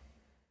cup,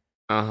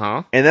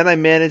 Uh-huh. and then I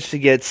manage to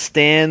get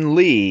Stan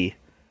Lee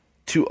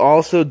to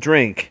also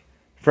drink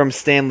from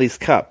Stanley's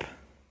cup,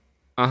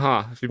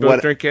 Uh-huh. If you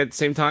both drink at the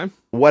same time?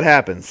 what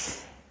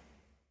happens?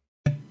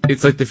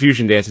 It's like the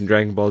fusion dance in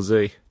Dragon Ball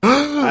Z.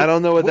 I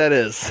don't know what that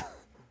is.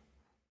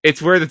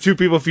 It's where the two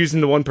people fuse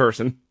into one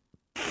person.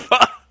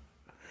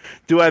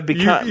 Do I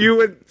become?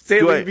 You and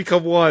Stanley I-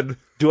 become one.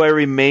 Do I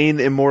remain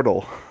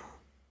immortal?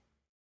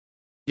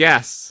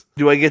 Yes.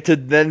 Do I get to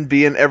then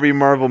be in every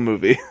Marvel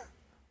movie?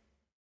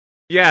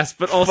 Yes,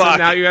 but also Fuck.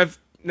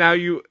 now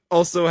you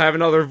also have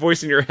another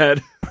voice in your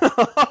head.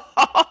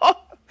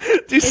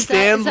 Do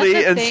Stan Lee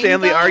the and thing,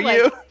 Stanley though?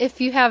 argue? Like,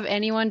 if you have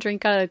anyone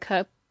drink out of the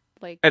cup,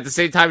 like At the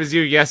same time as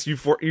you, yes, you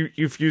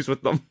fuse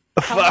with them.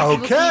 how many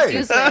people can Okay.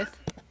 you fuse with?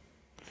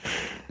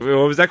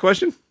 What was that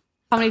question?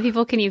 How many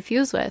people can you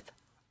fuse with?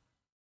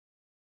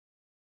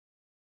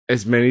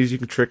 As many as you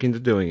can trick into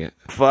doing it.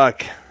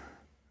 Fuck.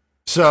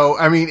 So,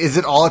 I mean, is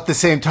it all at the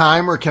same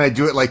time, or can I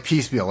do it like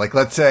piecemeal? Like,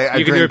 let's say I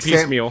You can do drink it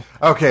piecemeal.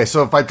 Okay,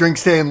 so if I drink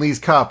Stan Lee's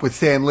cup with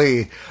Stan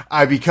Lee,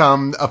 I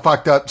become a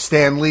fucked up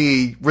Stan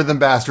Lee rhythm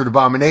bastard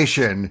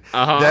abomination.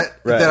 Uh-huh.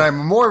 That I'm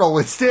immortal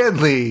with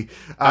Stan Lee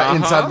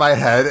inside my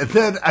head, and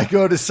then I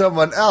go to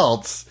someone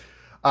else.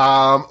 No,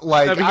 I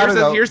but don't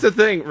know. here's the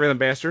thing, Rhythm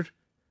Bastard.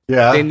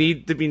 Yeah. They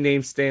need to be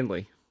named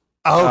Stanley.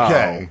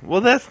 Okay. Oh,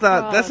 well, that's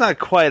not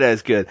quite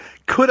as good.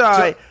 Could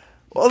I?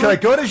 Can I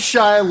go to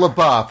Shia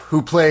LaBeouf,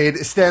 who played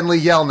Stanley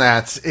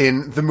Yelnats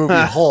in the movie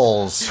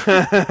Holes?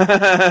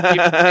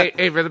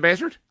 hey, Rhythm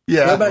Bastard?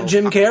 Yeah. What about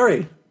Jim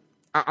Carrey?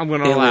 I'm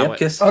going to Stanley allow it.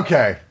 Ipkiss?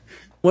 Okay.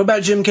 What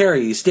about Jim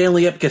Carrey?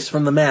 Stanley Ipkiss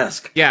from The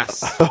Mask.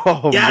 Yes.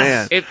 Oh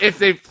man. If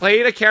they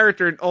played a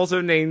character and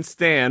also named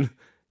Stan,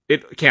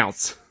 it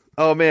counts.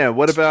 Oh man.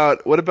 What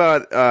about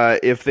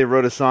if they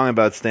wrote a song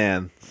about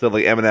Stan? So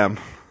like Eminem.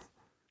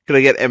 Could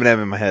I get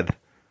Eminem in my head?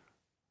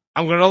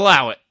 I'm going to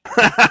allow it.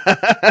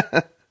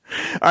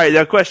 All right.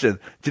 Now, question: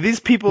 do these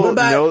people What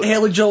about know?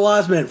 Haley Joel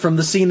Osment from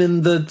the scene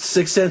in The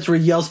Sixth Sense where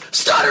he yells,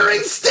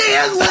 "Stuttering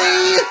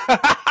Stanley!"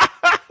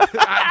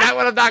 That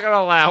one I'm not going to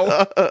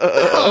allow.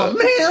 Oh,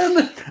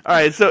 man. All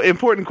right. So,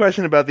 important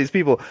question about these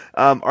people: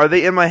 are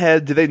they in my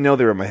head? Do they know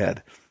they're in my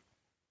head?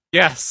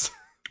 Yes.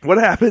 What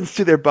happens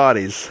to their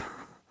bodies?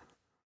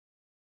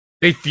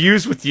 They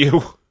fuse with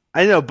you.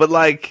 I know, but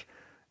like,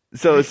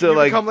 so You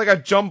like. become like a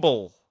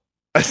jumble.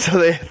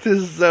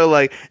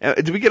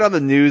 Do we get on the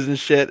news and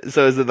shit?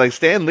 So is it like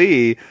Stan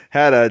Lee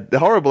had a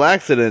horrible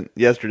accident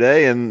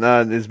yesterday and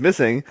is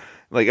missing?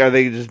 Like, are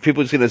they just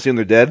people just gonna assume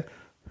they're dead?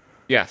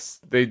 Yes.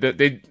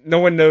 They no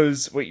one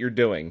knows what you're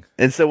doing.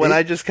 And so when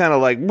I just kind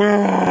of like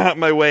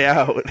my way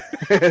out,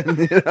 and,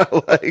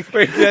 like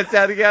Wait, that's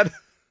that again?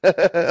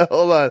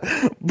 hold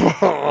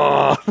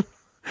on.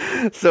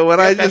 So when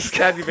I That's just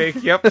sound you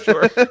make. Yep,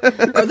 sure.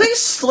 Are they,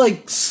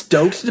 like,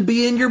 stoked to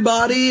be in your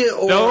body?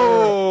 Or...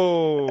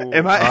 No.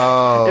 Am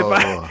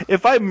I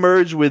if I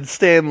merge with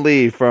Stan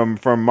Lee from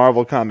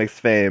Marvel Comics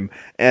fame,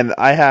 and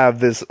I have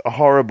this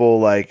horrible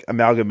like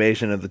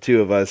amalgamation of the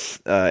two of us,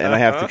 and I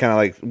have to kind of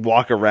like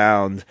walk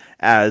around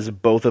as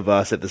both of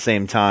us at the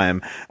same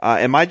time,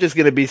 am I just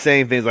going to be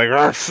saying things like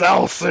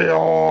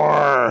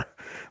Excelsior?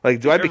 Like,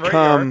 do I You're right,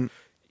 become?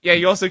 Yeah,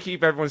 you also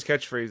keep everyone's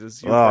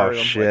catchphrases. You Oh acquire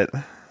them. shit!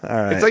 All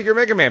right. It's like your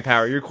Mega Man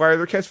power. You acquire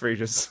their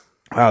catchphrases.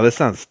 Wow, this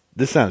sounds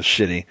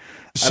shitty.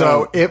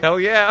 So, Hell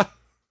yeah.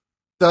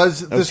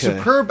 does the Okay.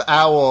 superb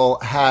owl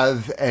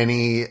have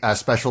any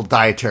special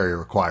dietary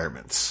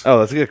requirements? Oh,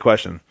 that's a good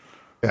question.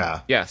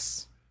 Yeah.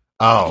 Yes.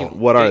 Oh.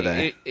 What are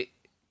they?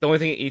 The only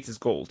thing it eats is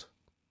gold.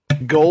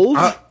 Gold?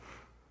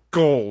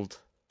 Gold.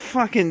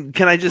 Fucking!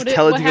 Can I just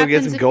tell it what to go get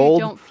happens some if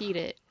gold? You don't feed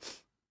it.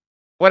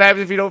 What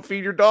happens if you don't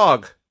feed your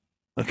dog?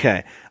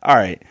 Okay. All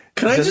right.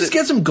 Can I just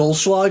get some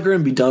Goldschlager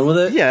and be done with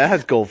it? Yeah, it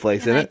has gold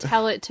flakes And in I it.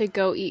 tell it to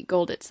go eat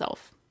gold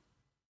itself.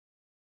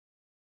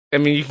 I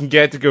mean, you can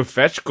get it to go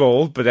fetch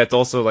gold, but that's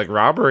also like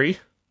robbery.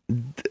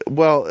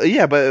 Well,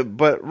 yeah, but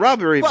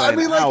robbery Well, by I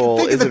mean, an like, owl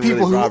think of the isn't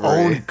people really who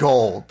robbery. own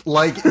gold.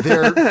 Like,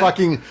 they're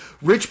fucking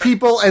rich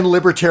people and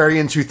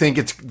libertarians who think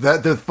it's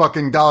the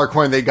fucking dollar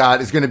coin they got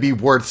is going to be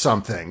worth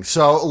something.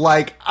 So,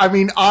 like, I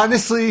mean,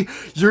 honestly,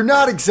 you're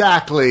not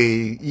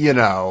exactly,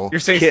 You're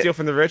saying Kid- steal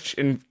from the rich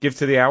and give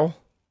to the owl?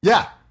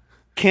 yeah.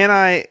 Can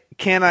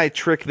I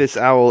trick this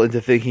owl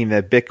into thinking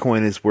that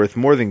Bitcoin is worth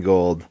more than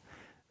gold,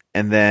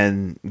 and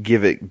then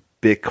give it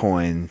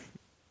Bitcoin,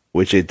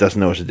 which it doesn't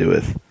know what to do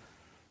with?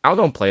 Al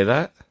don't play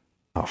that.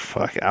 Oh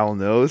fuck, Al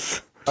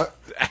knows.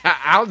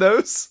 Al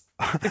knows.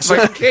 It's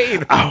Michael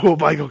Caine. Oh,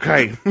 Michael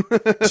Caine.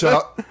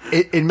 So,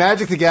 in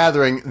Magic the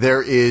Gathering, there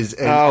is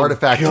an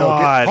artifact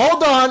God. token.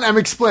 Hold on, I'm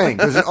explaining.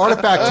 There's an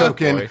artifact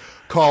token boy.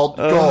 called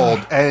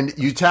Gold, and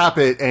you tap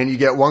it, and you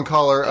get one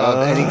color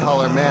of any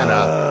color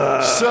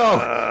mana.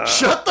 So,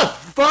 shut the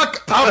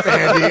fuck up,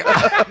 Andy.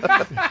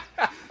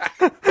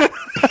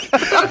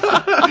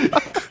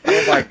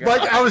 Oh my God.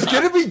 Like, I was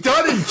going to be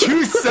done in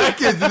 2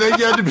 seconds, and then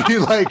you had to be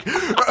like,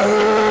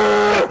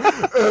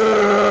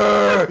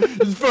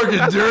 this fucking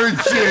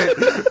nerd shit.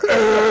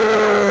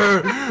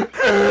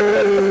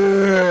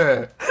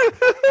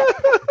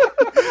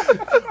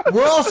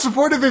 We're all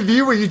supportive of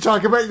you when you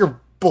talk about your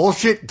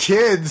bullshit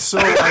kids, so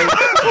like,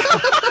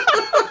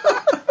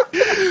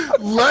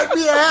 let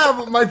me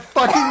have my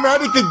fucking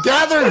Magic the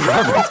Gathering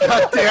reference,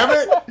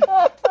 goddammit.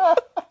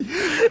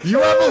 You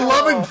have a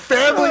loving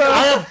family,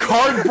 I have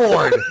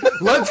cardboard.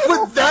 Let's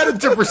put that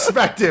into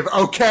perspective,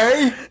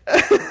 okay?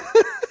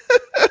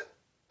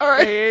 All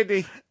right, hey,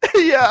 Andy.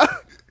 Yeah.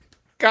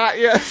 Got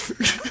ya.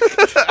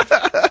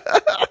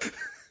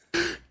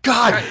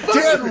 God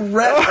damn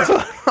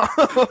rat.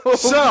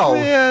 So,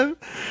 Man.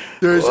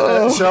 there's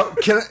so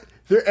can I,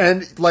 there,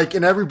 and like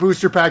in every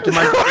booster pack, you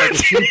might get like a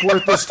cheap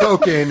worthless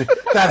token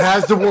that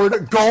has the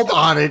word gold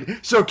on it.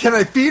 So can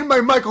I feed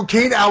my Michael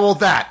Caine owl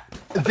that?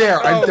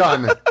 There, I'm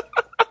done.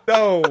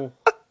 No.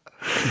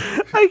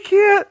 I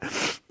can't.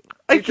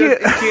 You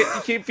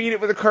can't feed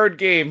it with a card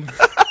game.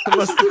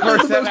 Unless the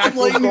cards have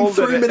actual gold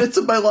 3 in it. minutes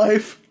of my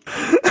life.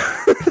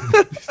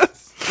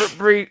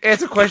 Bree,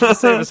 answer questions,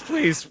 save us,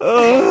 please.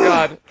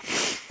 Oh,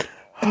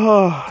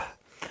 God.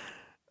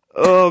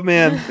 Oh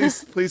man.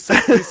 Please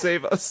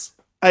save us.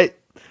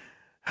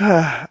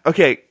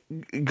 Okay.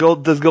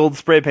 Gold. Does gold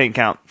spray paint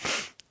count?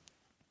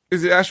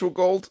 Is it actual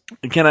gold?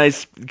 Can I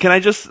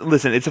just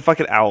listen? It's a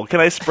fucking owl. Can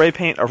I spray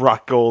paint a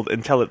rock gold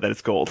and tell it that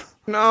it's gold?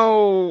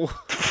 No.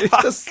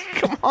 It's just,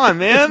 Come on,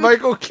 man. it's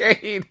Michael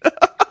Caine.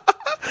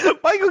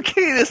 Michael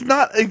Caine is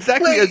not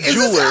exactly Wait, a is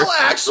jeweler. this Al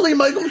actually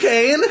Michael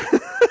Caine?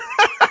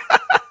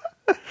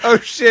 Oh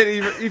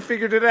shit, he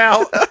figured it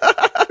out.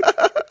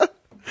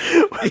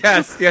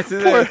 yes, it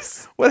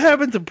is. What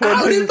happened to poor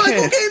How did Michael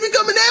Michael Caine? Caine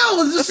become an owl?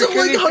 Is this some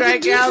Because like he 100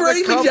 drank dudes out the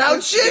ready cup me down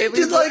with shit? Stanley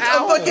Did like the a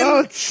owl. fucking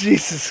Oh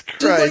Jesus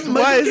did like Christ! Why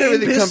Michael does Caine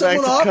everything piss come back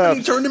someone to off and he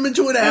cups? turned him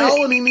into an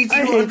owl and he needs to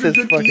I do hate 100 this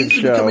good fucking deeds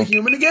to show. become a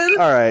human again?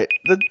 All right,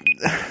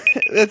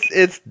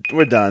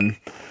 we're done.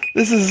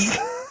 This is.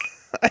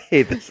 I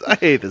hate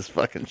this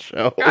fucking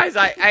show. Guys,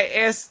 I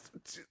asked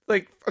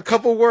like a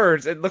couple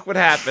words and look what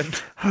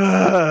happened.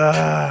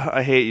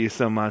 I hate you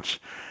so much.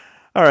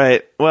 All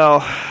right,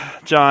 well,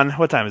 John,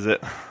 what time is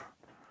it?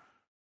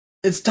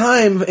 It's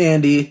time,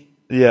 Andy,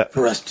 Yeah,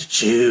 for us to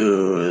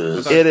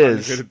choose. it Go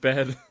is. to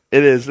bed.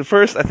 It is.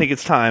 First, I think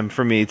it's time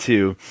for me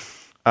to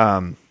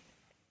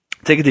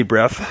take a deep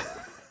breath.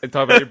 And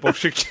talk about your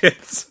bullshit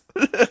kids.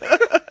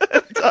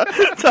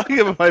 Talking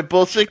about my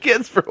bullshit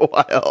kids for a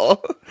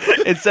while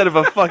instead of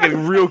a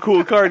fucking real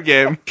cool card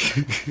game.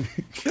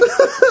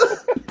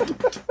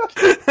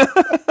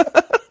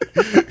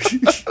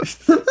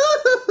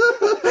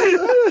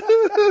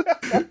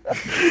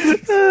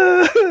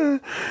 All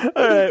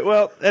right.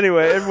 Well,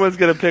 anyway, everyone's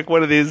gonna pick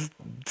one of these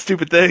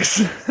stupid things.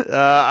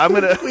 I'm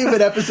gonna. We have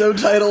an episode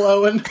title,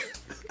 Owen.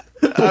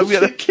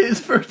 Bullshit Kids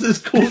versus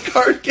Cool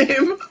Card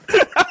Game.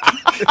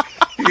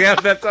 Yeah,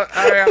 that's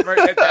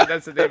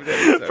the name of the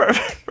episode.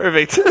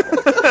 Perfect.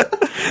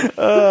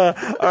 All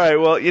right.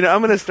 Well,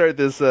 I'm gonna start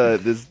this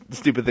this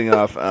stupid thing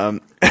off, and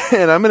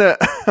I'm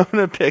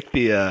gonna pick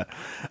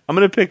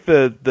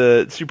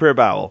the superb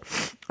owl,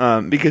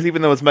 because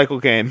even though it's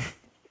Michael Caine,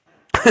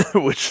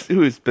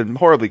 who's been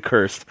horribly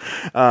cursed,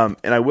 and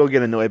I will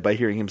get annoyed by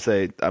hearing him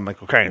say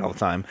Michael Caine all the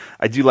time,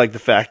 I do like the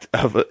fact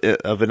of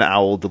an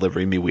owl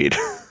delivering me weed.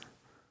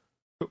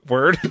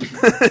 Word.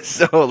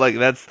 So like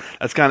that's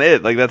kind of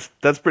it. Like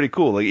that's pretty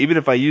cool. Like even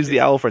if I use the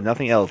owl for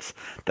nothing else,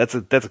 that's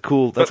a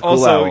cool. That's But a cool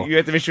also, owl. you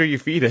have to make sure you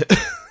feed it.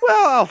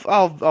 Well,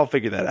 I'll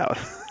figure that out.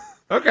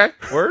 Okay.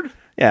 Word.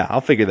 Yeah,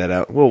 I'll figure that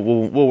out. We'll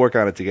work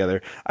on it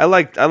together. I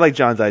like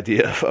John's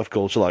idea of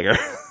Goldschlager.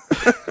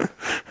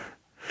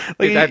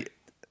 Like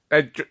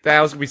That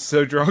owl's gonna be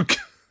so drunk.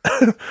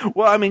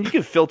 well, I mean, you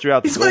can filter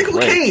out the He's gold Michael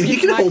flakes. Caine. He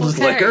can hold Michael his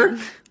Caine. liquor.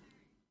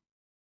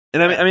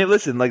 And I mean,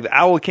 listen, like the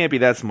owl can't be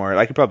that smart.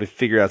 I could probably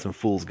figure out some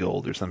fool's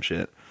gold or some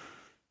shit.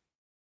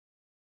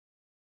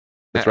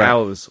 That's That right.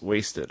 owl is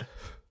wasted.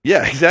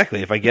 Yeah,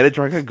 exactly. If I get it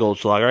drunk on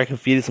Goldschlager, I can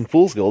feed it some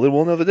fool's gold, and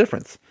we'll know the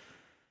difference.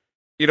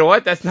 You know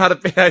what? That's not a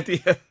bad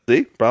idea.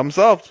 See, problem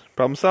solved.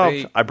 Problem solved.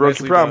 Hey, I broke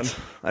nicely your prompt.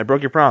 done. I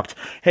broke your prompt.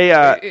 Hey,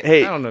 I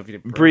hey, don't know if you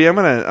did. Bree, I'm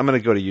gonna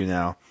go to you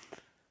now.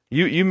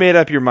 You made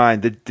up your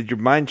mind. Did your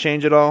mind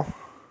change at all?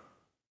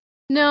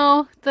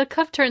 No, the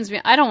cup turns me.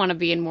 I don't want to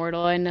be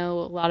immortal. I know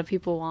a lot of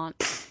people want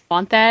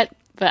that,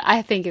 but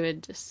I think it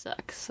would just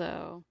suck.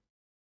 So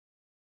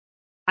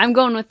I'm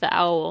going with the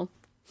owl.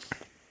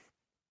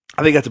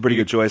 I think that's a pretty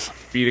good choice.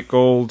 Feed it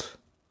gold.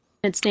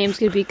 Its name's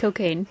gonna be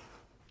cocaine.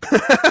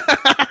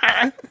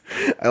 I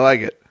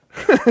like it.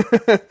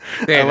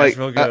 Damn, that's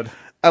real good.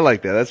 I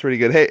like that. That's pretty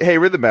good. Hey,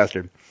 Rhythm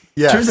Bastard.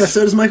 Yes. Turns out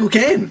so does Michael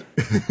Caine.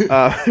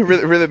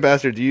 Rhythm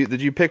Bastard,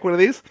 did you pick one of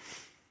these?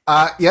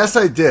 Yes,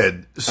 I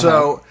did.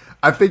 So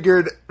I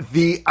figured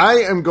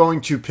I am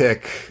going to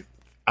pick.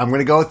 I'm going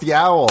to go with the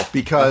owl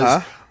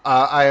because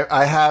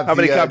I have. How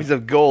many copies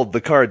of Gold,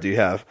 the card, do you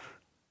have?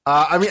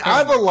 I mean, I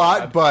have a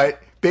lot,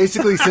 but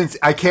basically, since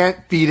I can't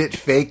feed it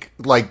fake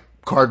like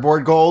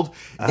cardboard gold,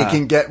 it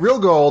can get real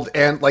gold,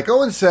 and like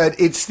Owen said,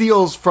 it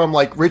steals from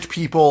like rich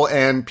people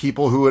and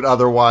people who would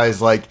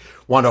otherwise like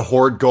want to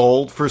hoard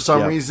gold for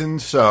some reason.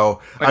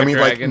 So Like I a mean,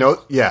 dragon.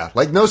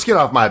 no skin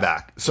off my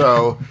back.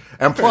 So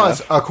and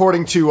plus,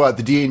 according to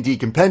the D&D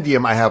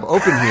compendium I have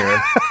open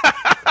here,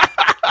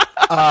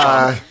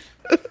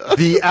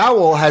 the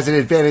owl has an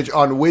advantage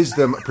on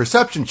wisdom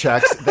perception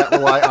checks that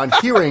rely on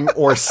hearing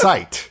or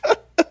sight.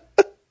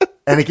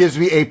 And it gives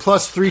me a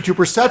 +3 to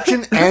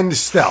perception and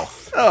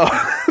stealth. Oh,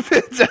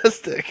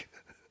 fantastic.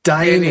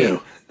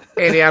 Dianu.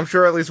 Andy, I'm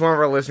sure at least one of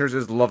our listeners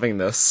is loving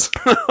this.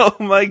 Oh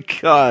my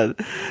god.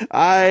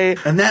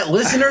 And that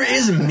listener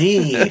is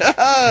me.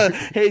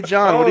 Hey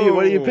John,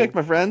 what do you pick,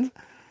 my friend?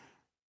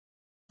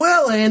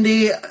 Well,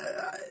 Andy,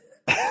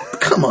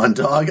 come on,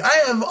 dog.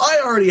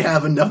 I already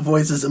have enough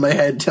voices in my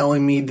head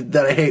telling me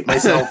that I hate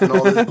myself and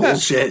all this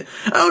bullshit.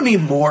 I don't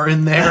need more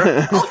in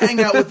there. I'll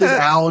hang out with this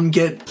owl and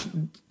get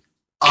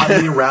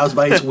oddly aroused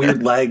by its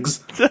weird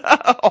legs.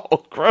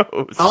 Oh,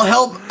 gross.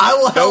 I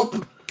will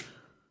help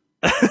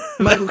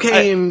Michael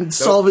Caine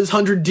solve his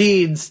 100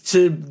 deeds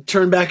to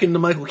turn back into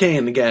Michael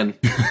Caine again.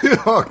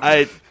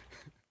 I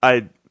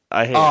hate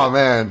Oh it.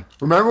 man,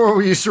 remember when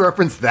we used to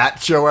reference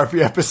that show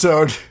every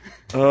episode?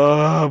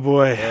 Oh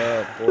boy.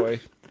 Oh, boy.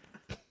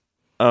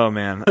 Oh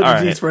man. All 100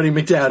 deeds right. Freddie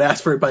McDowd.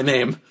 Ask for it by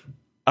name.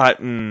 I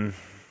Beth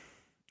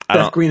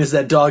don't- Green is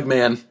that dog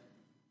man.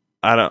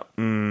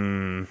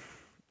 don't.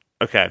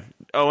 Okay.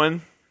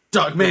 Owen.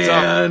 Dog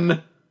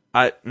man.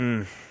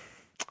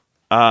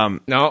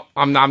 No,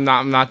 I'm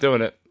not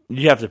doing it.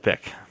 You have to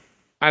pick.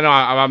 I know.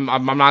 I'm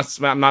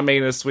not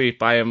making a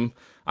sweep. I'm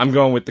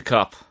going with the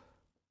cup.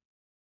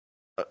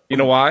 You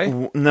know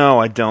why? No,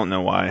 I don't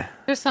know why.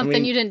 There's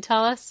something you didn't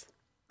tell us.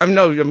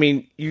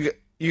 You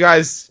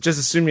guys just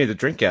assume you had to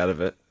drink out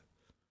of it.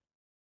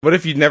 What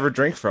if you never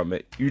drink from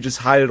it? You just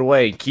hide it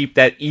away and keep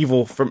that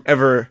evil from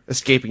ever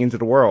escaping into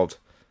the world.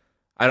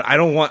 I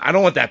don't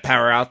want that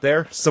power out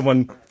there.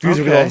 Someone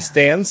fusing with all the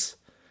stands.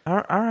 All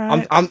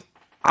right.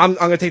 I'm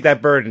gonna take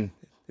that burden.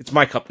 It's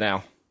my cup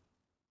now.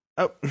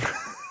 Oh.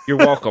 You're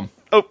welcome.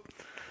 Oh.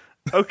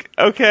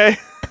 Okay.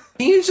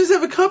 You just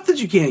have a cup that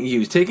you can't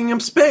use, taking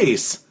up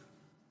space.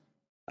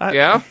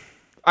 Yeah.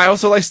 I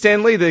also like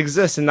Stanley to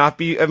exist and not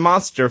be a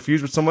monster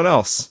fused with someone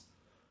else.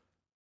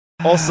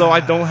 Also, I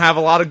don't have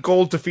a lot of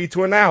gold to feed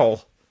to an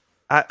owl.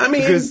 I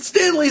mean, Because-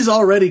 Stanley's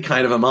already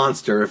kind of a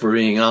monster, if we're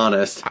being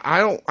honest. I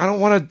don't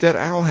want a dead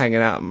owl hanging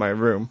out in my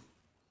room.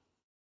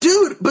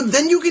 Dude, but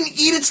then you can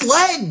eat its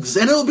legs,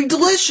 and it'll be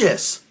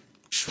delicious.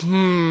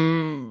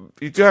 You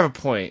do have a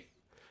point.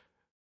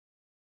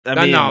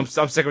 I'm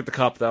sticking with the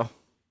cup though.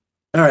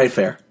 All right,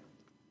 fair.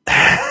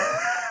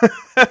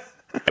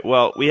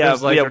 Well, we have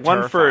Those legs are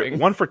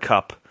one for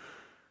cup,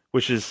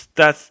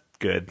 that's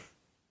good.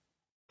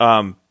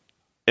 And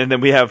then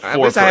we have 4 At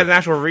least for, I had an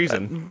actual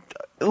reason.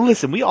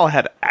 listen, we all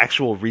had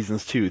actual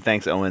reasons too.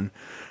 Thanks, Owen.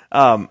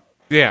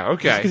 Yeah,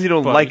 okay. Just because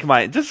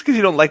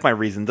you don't like my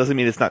reason doesn't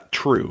mean it's not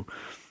true.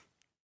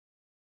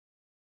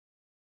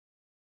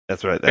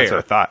 That's what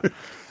I thought.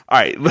 All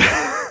right.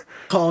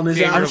 Calling his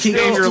Stand your- King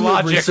stand your delivery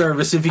logic.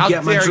 service if you How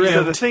get my dare you. So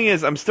the drift. thing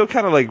is, I'm still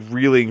kind of like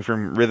reeling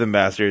from Rhythm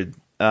Bastard,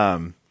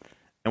 and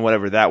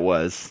whatever that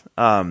was.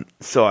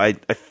 So I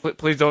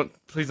Please don't.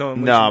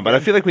 no, but I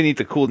feel like we need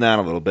to cool down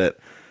a little bit.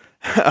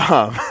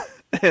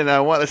 And I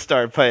want to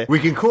start by We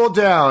can cool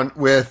down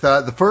with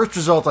the first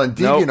result on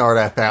DeviantArt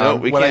I found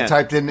Nope, we when I can't.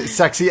 typed in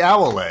sexy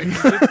owl leg.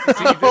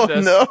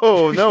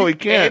 Oh no, we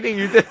can't. Andy,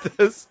 you did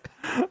this.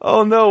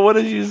 Oh no, what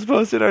did you just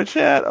post in our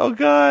chat? Oh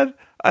god,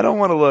 I don't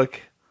want to look.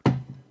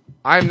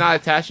 I'm not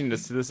attaching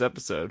this to this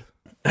episode.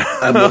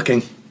 I'm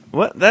looking.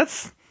 What?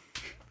 That's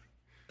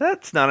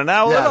not an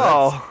owl Yeah, at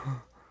all.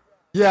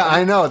 Yeah,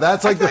 I know.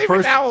 That's like There's the not even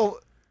first. an owl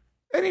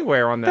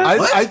anywhere on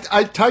that.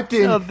 I typed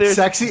in No, there's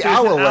sexy an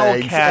owl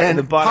legs cat in and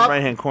the bottom pop-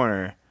 right hand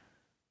corner.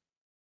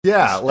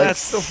 Yeah, like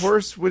That's the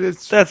horse with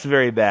its. That's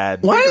very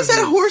bad. Why does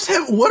that horse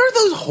have... What are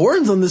those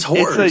horns on this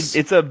horse?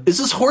 It's a Is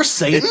this horse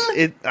Satan?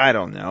 I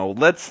don't know.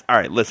 All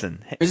right,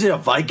 listen. Is it a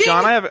Viking?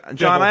 John, I have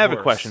a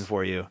horse. question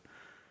for you.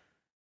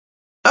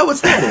 Oh,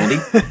 what's that,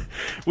 Andy?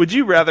 Would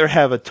you rather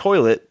have a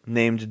toilet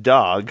named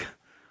Dog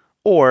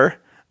or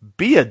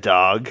be a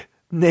dog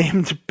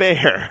named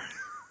Bear?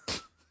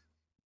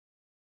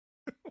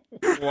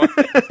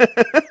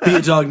 Be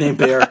a dog named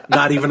Bear.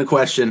 Not even a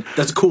question.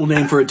 That's a cool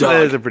name for a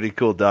That is dog. a pretty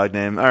cool dog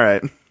name. All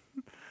right.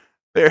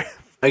 Bear.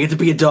 I get to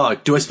be a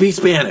dog. Do I speak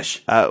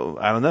Spanish? I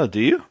don't know. Do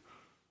you?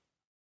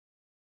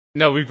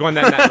 No, we've gone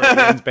down that road.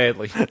 It ends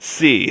badly.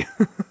 Sí.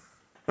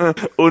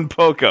 Un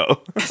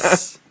poco.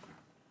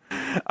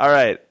 All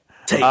right.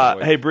 Take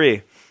it. Hey,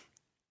 Bree.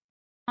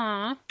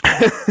 Huh?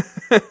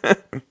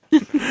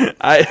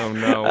 Oh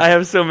no! I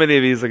have so many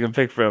of these I can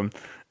pick from.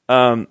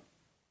 All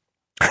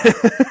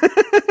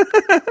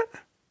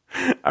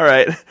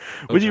right.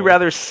 Would you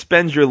rather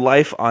spend your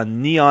life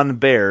on neon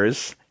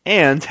bears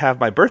and have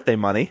my birthday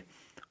money,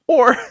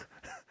 or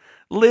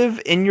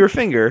live in your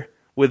finger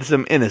with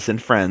some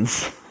innocent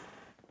friends?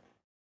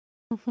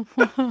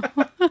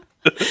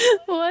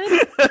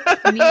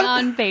 What?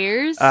 Neon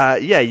bears?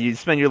 Yeah, you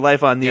spend your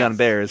life on neon Yes.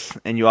 bears,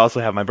 and you also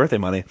have my birthday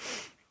money.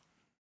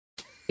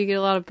 You get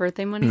a lot of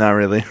birthday money? Not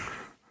really.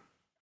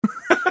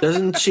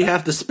 Doesn't she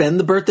have to spend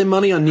the birthday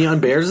money on neon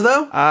bears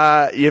though?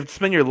 You have to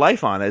spend your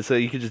life on it, so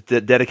you could just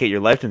dedicate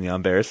your life to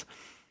neon bears.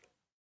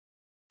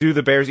 Do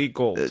the bears eat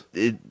gold?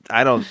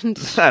 I don't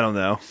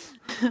know.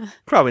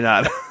 Probably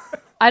not.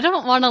 I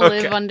don't want to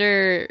Okay. live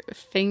under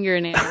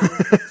fingernails.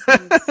 That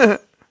sounds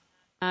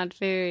not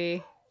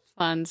very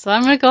fun. So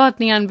I'm gonna go with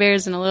neon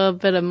bears and a little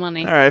bit of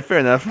money. All right, fair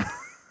enough.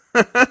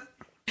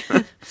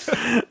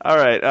 All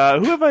right,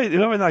 who have I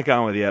not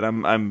gone with yet?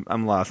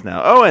 I'm lost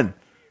now. Owen.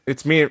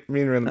 It's me and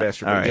Random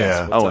Bastard. All right,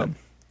 Yeah. What's Owen.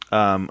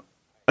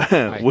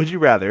 Hi. Would you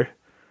rather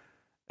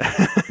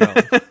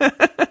up?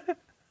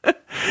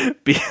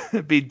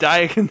 No. be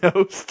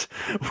diagnosed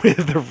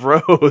with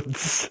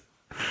Rhodes,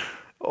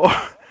 or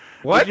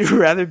What? would you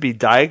rather be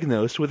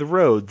diagnosed with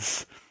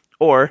Rhodes,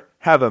 or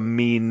have a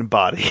mean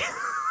body?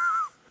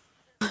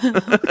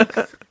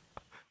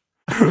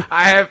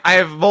 I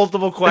have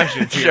multiple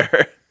questions here.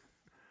 Sure.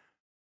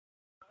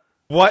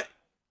 What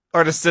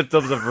are the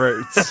symptoms of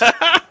Rhodes?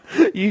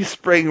 You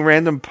spring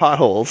random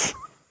potholes.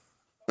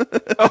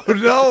 Oh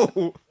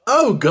no!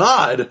 Oh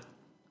God!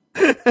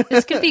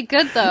 This could be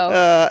good though.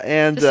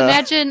 And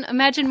Just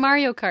imagine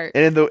Mario Kart.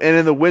 and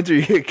in the winter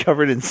you get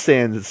covered in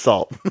sand and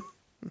salt.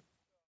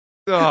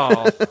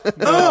 Oh,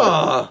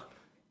 Oh,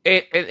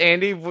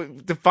 Andy,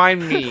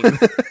 define mean.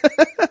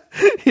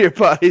 Your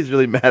body's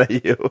really mad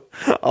at you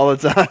all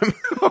the time.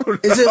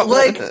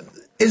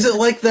 is it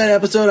like that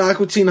episode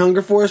Aqua Teen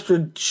Hunger Force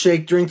where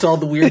Shake drinks all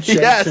the weird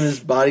shakes Yes. and his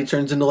body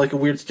turns into like a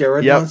weird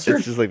steroid Yep, monster?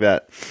 it's just like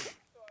that.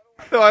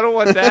 No, I don't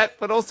want that.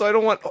 But also, I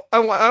don't want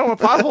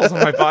potholes on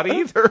my body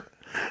either.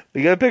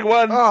 You gotta pick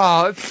one.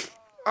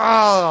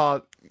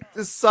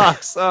 This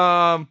sucks.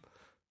 I'll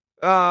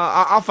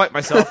fight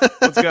myself.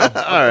 Let's go.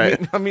 All right.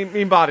 I mean,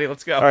 mean body.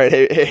 Let's go. All right,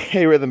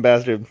 hey, Rhythm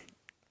Bastard.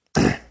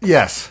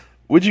 Yes.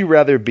 Would you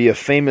rather be a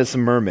famous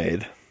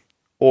mermaid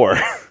or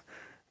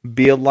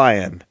be a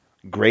lion,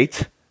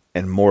 great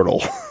and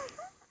mortal?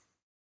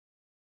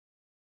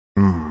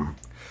 I'm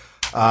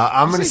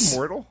gonna Is he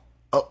mortal?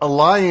 a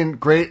lion,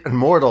 great and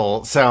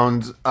mortal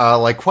sounds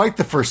like quite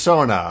the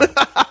persona,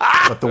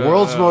 but the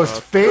world's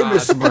most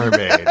famous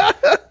mermaid.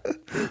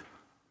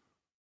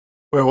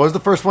 Wait, what was the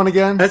first one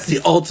again? That's the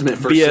ultimate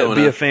Be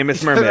persona. a famous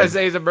As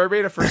mermaid. a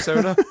mermaid, a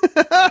persona.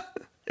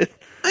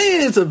 I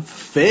mean, it's a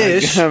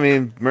fish. I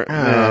mean,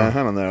 I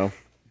don't know.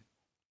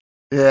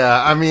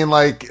 Yeah, I mean,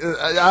 like,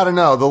 I don't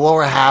know. The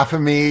lower half of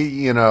me,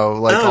 you know,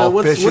 like I don't know, all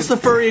what's fishy. the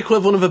furry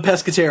equivalent of a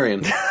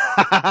pescatarian?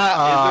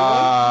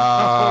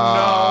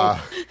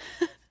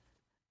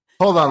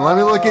 Hold on, let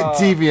me look at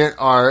Deviant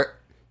Art.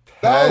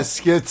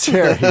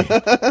 Pescatarian.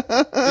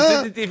 This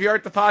is the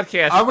DVR the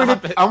podcast.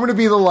 I'm gonna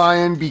be the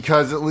lion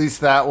because at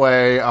least that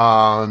way,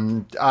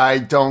 I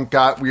don't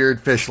got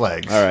weird fish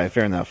legs. All right,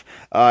 fair enough.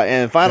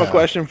 And final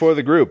question for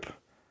the group.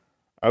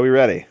 Are we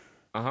ready?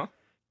 Uh-huh.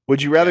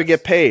 Would you rather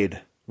get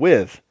paid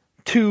with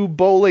 2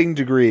 bowling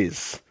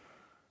degrees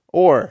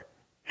or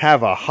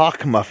have a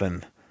hawk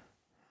muffin?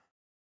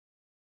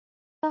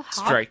 A hawk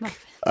Strike.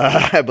 muffin.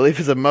 I believe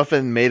it's a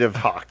muffin made of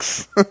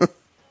hawks.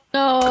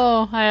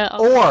 No,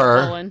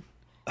 Or-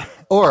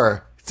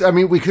 Or, I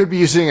mean, we could be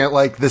using it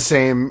like the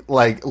same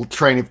like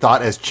train of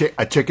thought as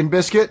a chicken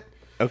biscuit.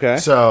 Okay.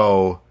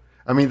 So,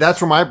 I mean, that's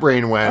where my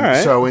brain went. All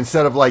right. So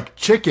instead of like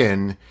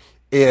chicken,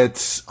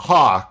 it's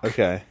hawk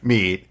Okay.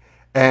 meat.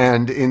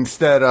 And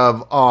instead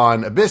of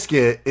on a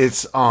biscuit,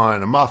 it's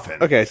on a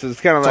muffin. Okay, so it's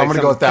kind of So I'm like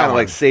gonna go with that kind of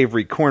one. like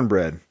savory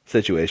cornbread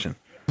situation.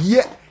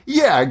 Yeah,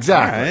 All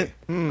exactly.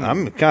 right.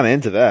 I'm kind of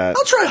into that.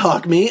 I'll try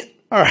hawk meat.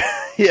 All right.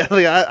 Yeah,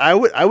 like I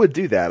would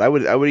do that. I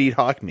would eat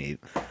hawk meat.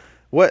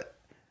 What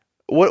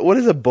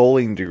is a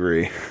bowling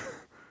degree?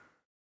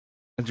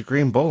 A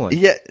degree in bowling.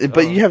 Yeah,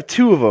 but you have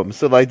 2 of them.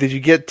 So like, did you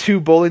get 2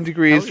 bowling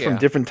degrees Oh, from yeah.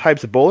 different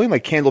types of bowling,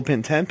 like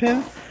candlepin,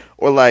 10-pin,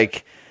 or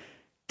like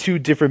 2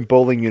 different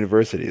bowling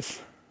universities?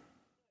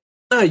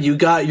 No, you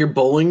got your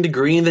bowling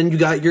degree, and then you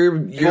got your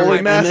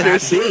Bowling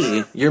masters.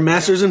 MFB, your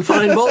masters in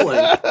fine bowling.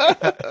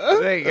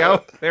 There you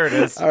go. There it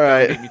is. All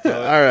right, Beat me to it.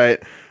 all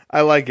right.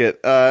 I like it.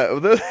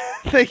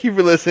 Thank you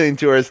for listening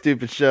to our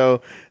stupid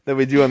show that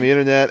we do on the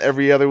internet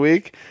every other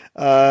week.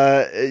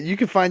 You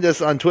can find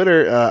us on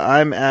Twitter.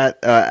 I'm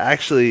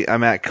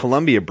at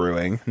Columbia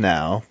Brewing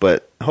now,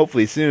 but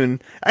hopefully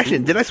soon. Actually,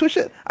 did I switch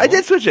it? I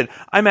did switch it.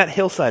 I'm at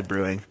Hillside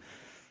Brewing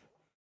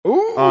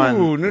Ooh, on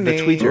new the name.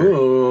 Tweeter,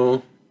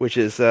 Ooh. which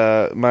is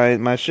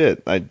my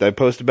shit. I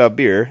post about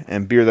beer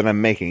and beer that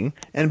I'm making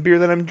and beer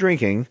that I'm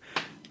drinking,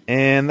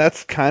 and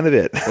that's kind of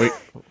it. Wait,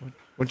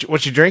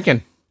 what you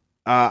drinking?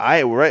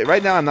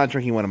 Right now I'm not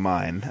drinking one of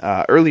mine.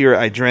 Earlier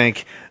I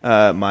drank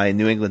my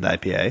New England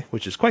IPA,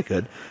 which is quite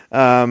good,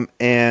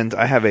 and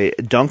I have a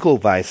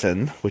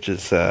Dunkelweizen, which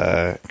is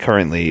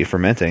currently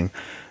fermenting,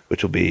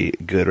 which will be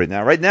good right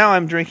now. Right now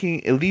I'm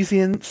drinking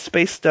Elysian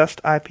Space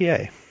Dust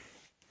IPA.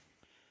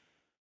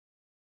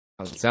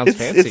 Oh, it sounds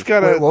fancy. It's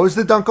got Wait, what was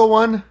the Dunkel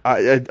one? a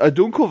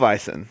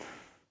Dunkelweizen.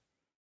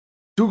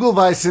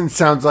 Dunkelweizen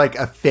sounds like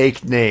a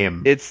fake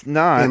name. It's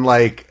not. And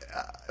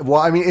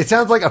well, I mean, it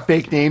sounds like a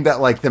fake name that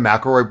like the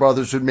McElroy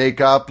brothers would make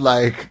up,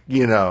 like,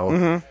 you know,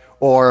 Mm-hmm.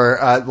 or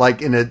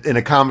like in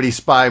a comedy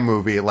spy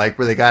movie, like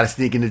where they got to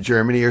sneak into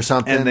Germany or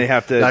something, And they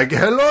have to- like,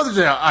 hello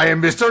there, I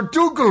am Mr.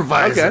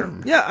 Dunkelweizen.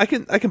 Okay. Yeah, I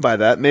can buy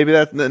that. Maybe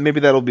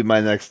that'll be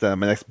my next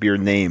beer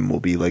name will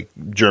be like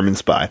German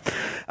Spy.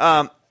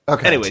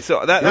 Okay. Anyway,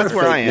 so that's a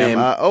where fake I am. name.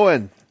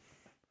 Owen.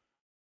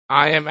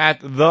 I am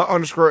at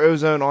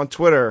 _ozone on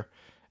Twitter.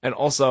 And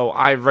also,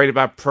 I write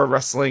about pro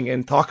wrestling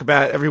and talk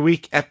about it every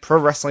week at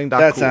prowrestling.cool.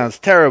 That sounds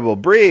terrible.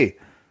 Bree.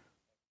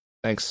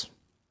 Thanks.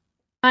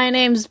 My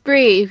name's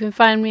Bree. You can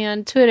find me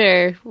on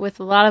Twitter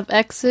with a lot of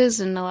X's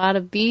and a lot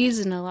of B's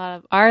and a lot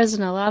of R's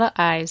and a lot of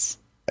I's.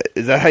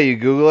 Is that how you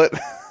Google it?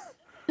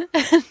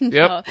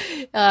 No.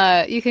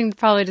 You can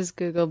probably just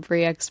Google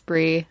Bree X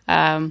Bree.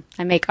 I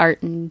make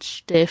art and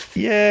stiff.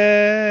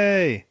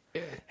 Yay!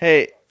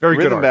 Hey, Very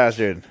good Rhythm art.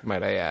 Bastard,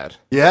 Might I add.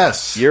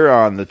 Yes. you're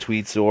on the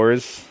tweet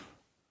source.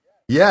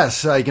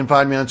 Yes, you can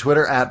find me on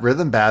Twitter at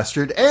Rhythm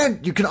Bastard,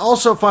 and you can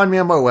also find me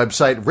on my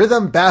website,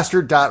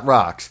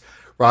 rhythmbastard.rocks.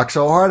 Rock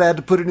so hard I had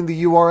to put it in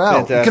the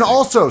URL. Fantastic. You can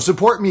also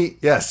support me.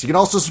 Yes, you can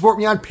also support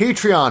me on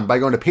Patreon by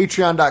going to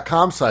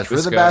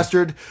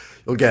patreon.com/rhythmbastard.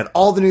 You'll get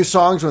all the new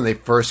songs when they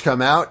first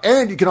come out,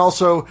 and you can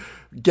also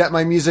get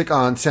my music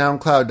on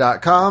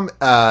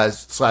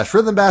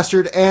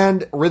soundcloud.com/rhythmbastard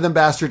and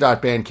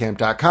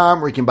rhythmbastard.bandcamp.com,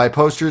 where you can buy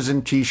posters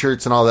and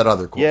t-shirts and all that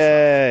other cool stuff.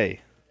 Yay!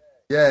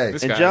 Yay.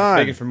 This And guy John.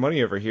 begging for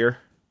money over here.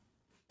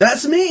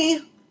 That's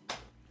me.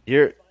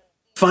 You're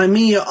Find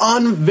me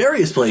on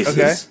various places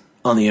Okay.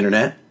 on the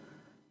internet.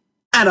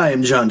 And I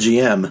am John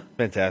GM.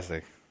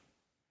 fantastic.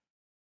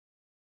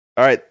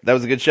 All right, that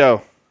was a good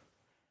show.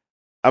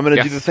 I'm gonna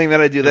do Yes. the thing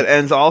that I do that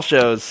ends all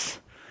shows,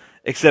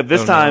 except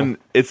this Oh, no. time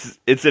it's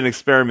an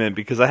experiment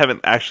because I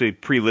haven't actually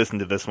pre-listened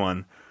to this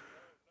one.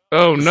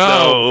 Oh, no.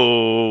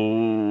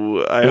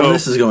 So I Well, hope.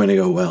 this is going to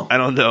go well. I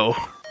don't know.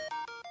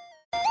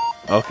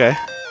 Okay.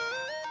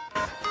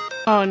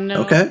 Oh no.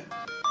 Okay.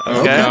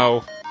 Oh, Okay.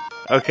 no.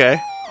 Okay.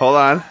 Hold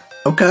on.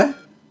 Okay.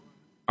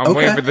 I'm Okay.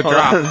 waiting for the Hold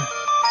drop. on.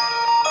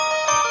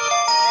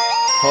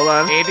 Hold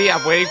on. Andy,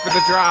 I'm waiting for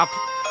the drop.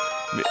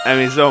 I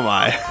mean, so am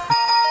I.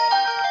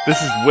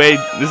 This is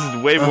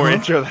way more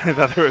intro than I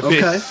thought it would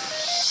be. Okay.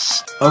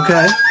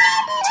 Okay.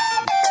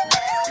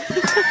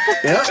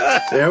 Yep.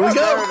 There we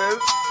go.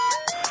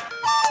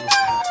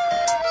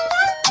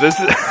 This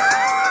is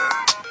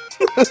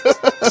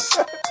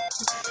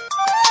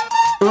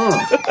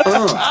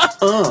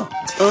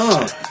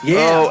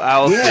Yeah. Oh,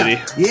 Owl yeah. City.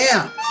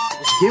 Yeah.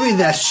 Give me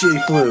that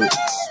shitty flute.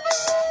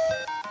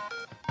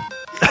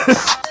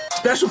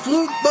 Special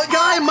flute, but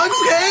guy, Michael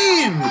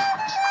Caine.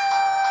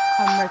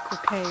 I'm Michael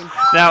Caine.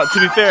 now. To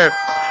be fair,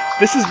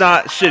 this is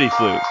not shitty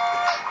flute.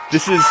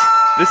 This is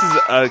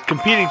a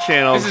competing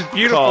channel This is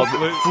beautiful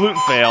called flute.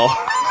 Fail,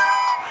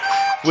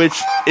 which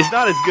is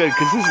not as good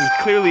because this is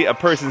clearly a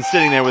person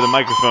sitting there with a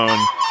microphone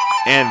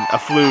and a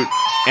flute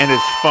and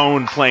his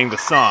phone playing the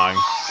song.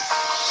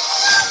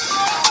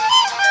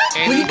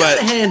 Well, you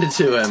gotta hand it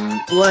to him.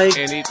 Like,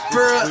 Andy,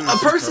 for a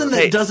person that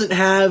Hey. doesn't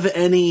have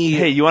any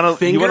Hey, you want to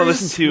fingers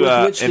listen to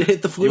with which to and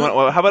hit the flute?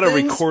 how about a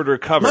things, recorder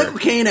cover? Michael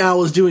Caine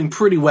Owl is doing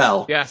pretty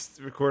well. Yes,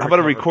 the recorder. How about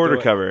a cover. recorder Do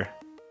it. cover?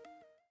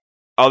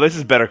 Oh, this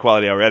is better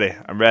quality already.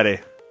 I'm ready.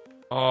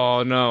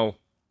 Oh, no.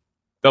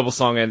 Double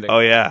song ending. Oh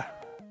yeah,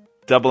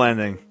 double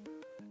ending.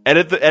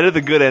 Edit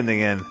the good ending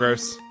in.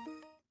 Gross.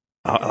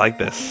 Oh, I like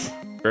this.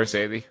 Gross,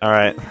 Andy. All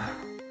right.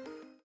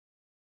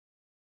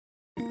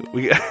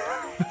 We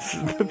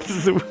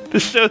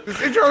this show. This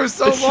intro is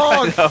so this- I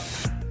long. know.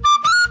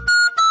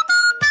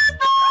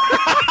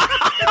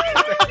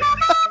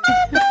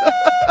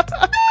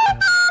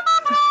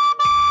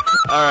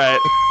 All right.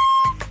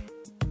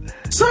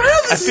 So how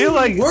I this feel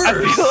like works?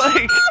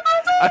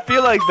 I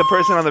feel like the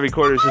person on the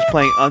recorder is just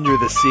playing Under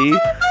the Sea,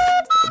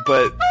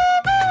 but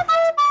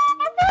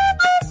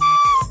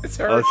It's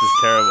oh, her. this is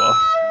terrible.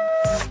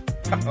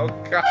 Oh,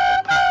 God.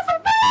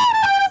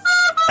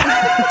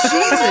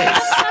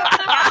 Jesus.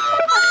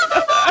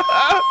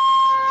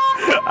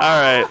 All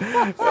right.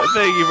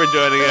 Thank you for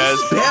joining us.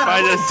 bad.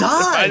 I would've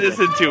died. Find us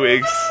in 2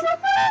 weeks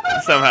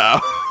somehow.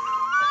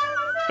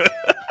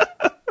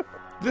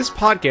 This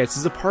podcast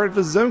is a part of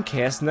the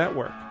Zonecast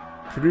Network,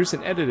 produced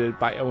and edited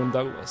by Owen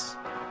Douglas.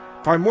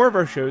 Find more of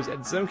our shows at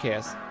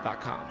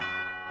zonecast.com.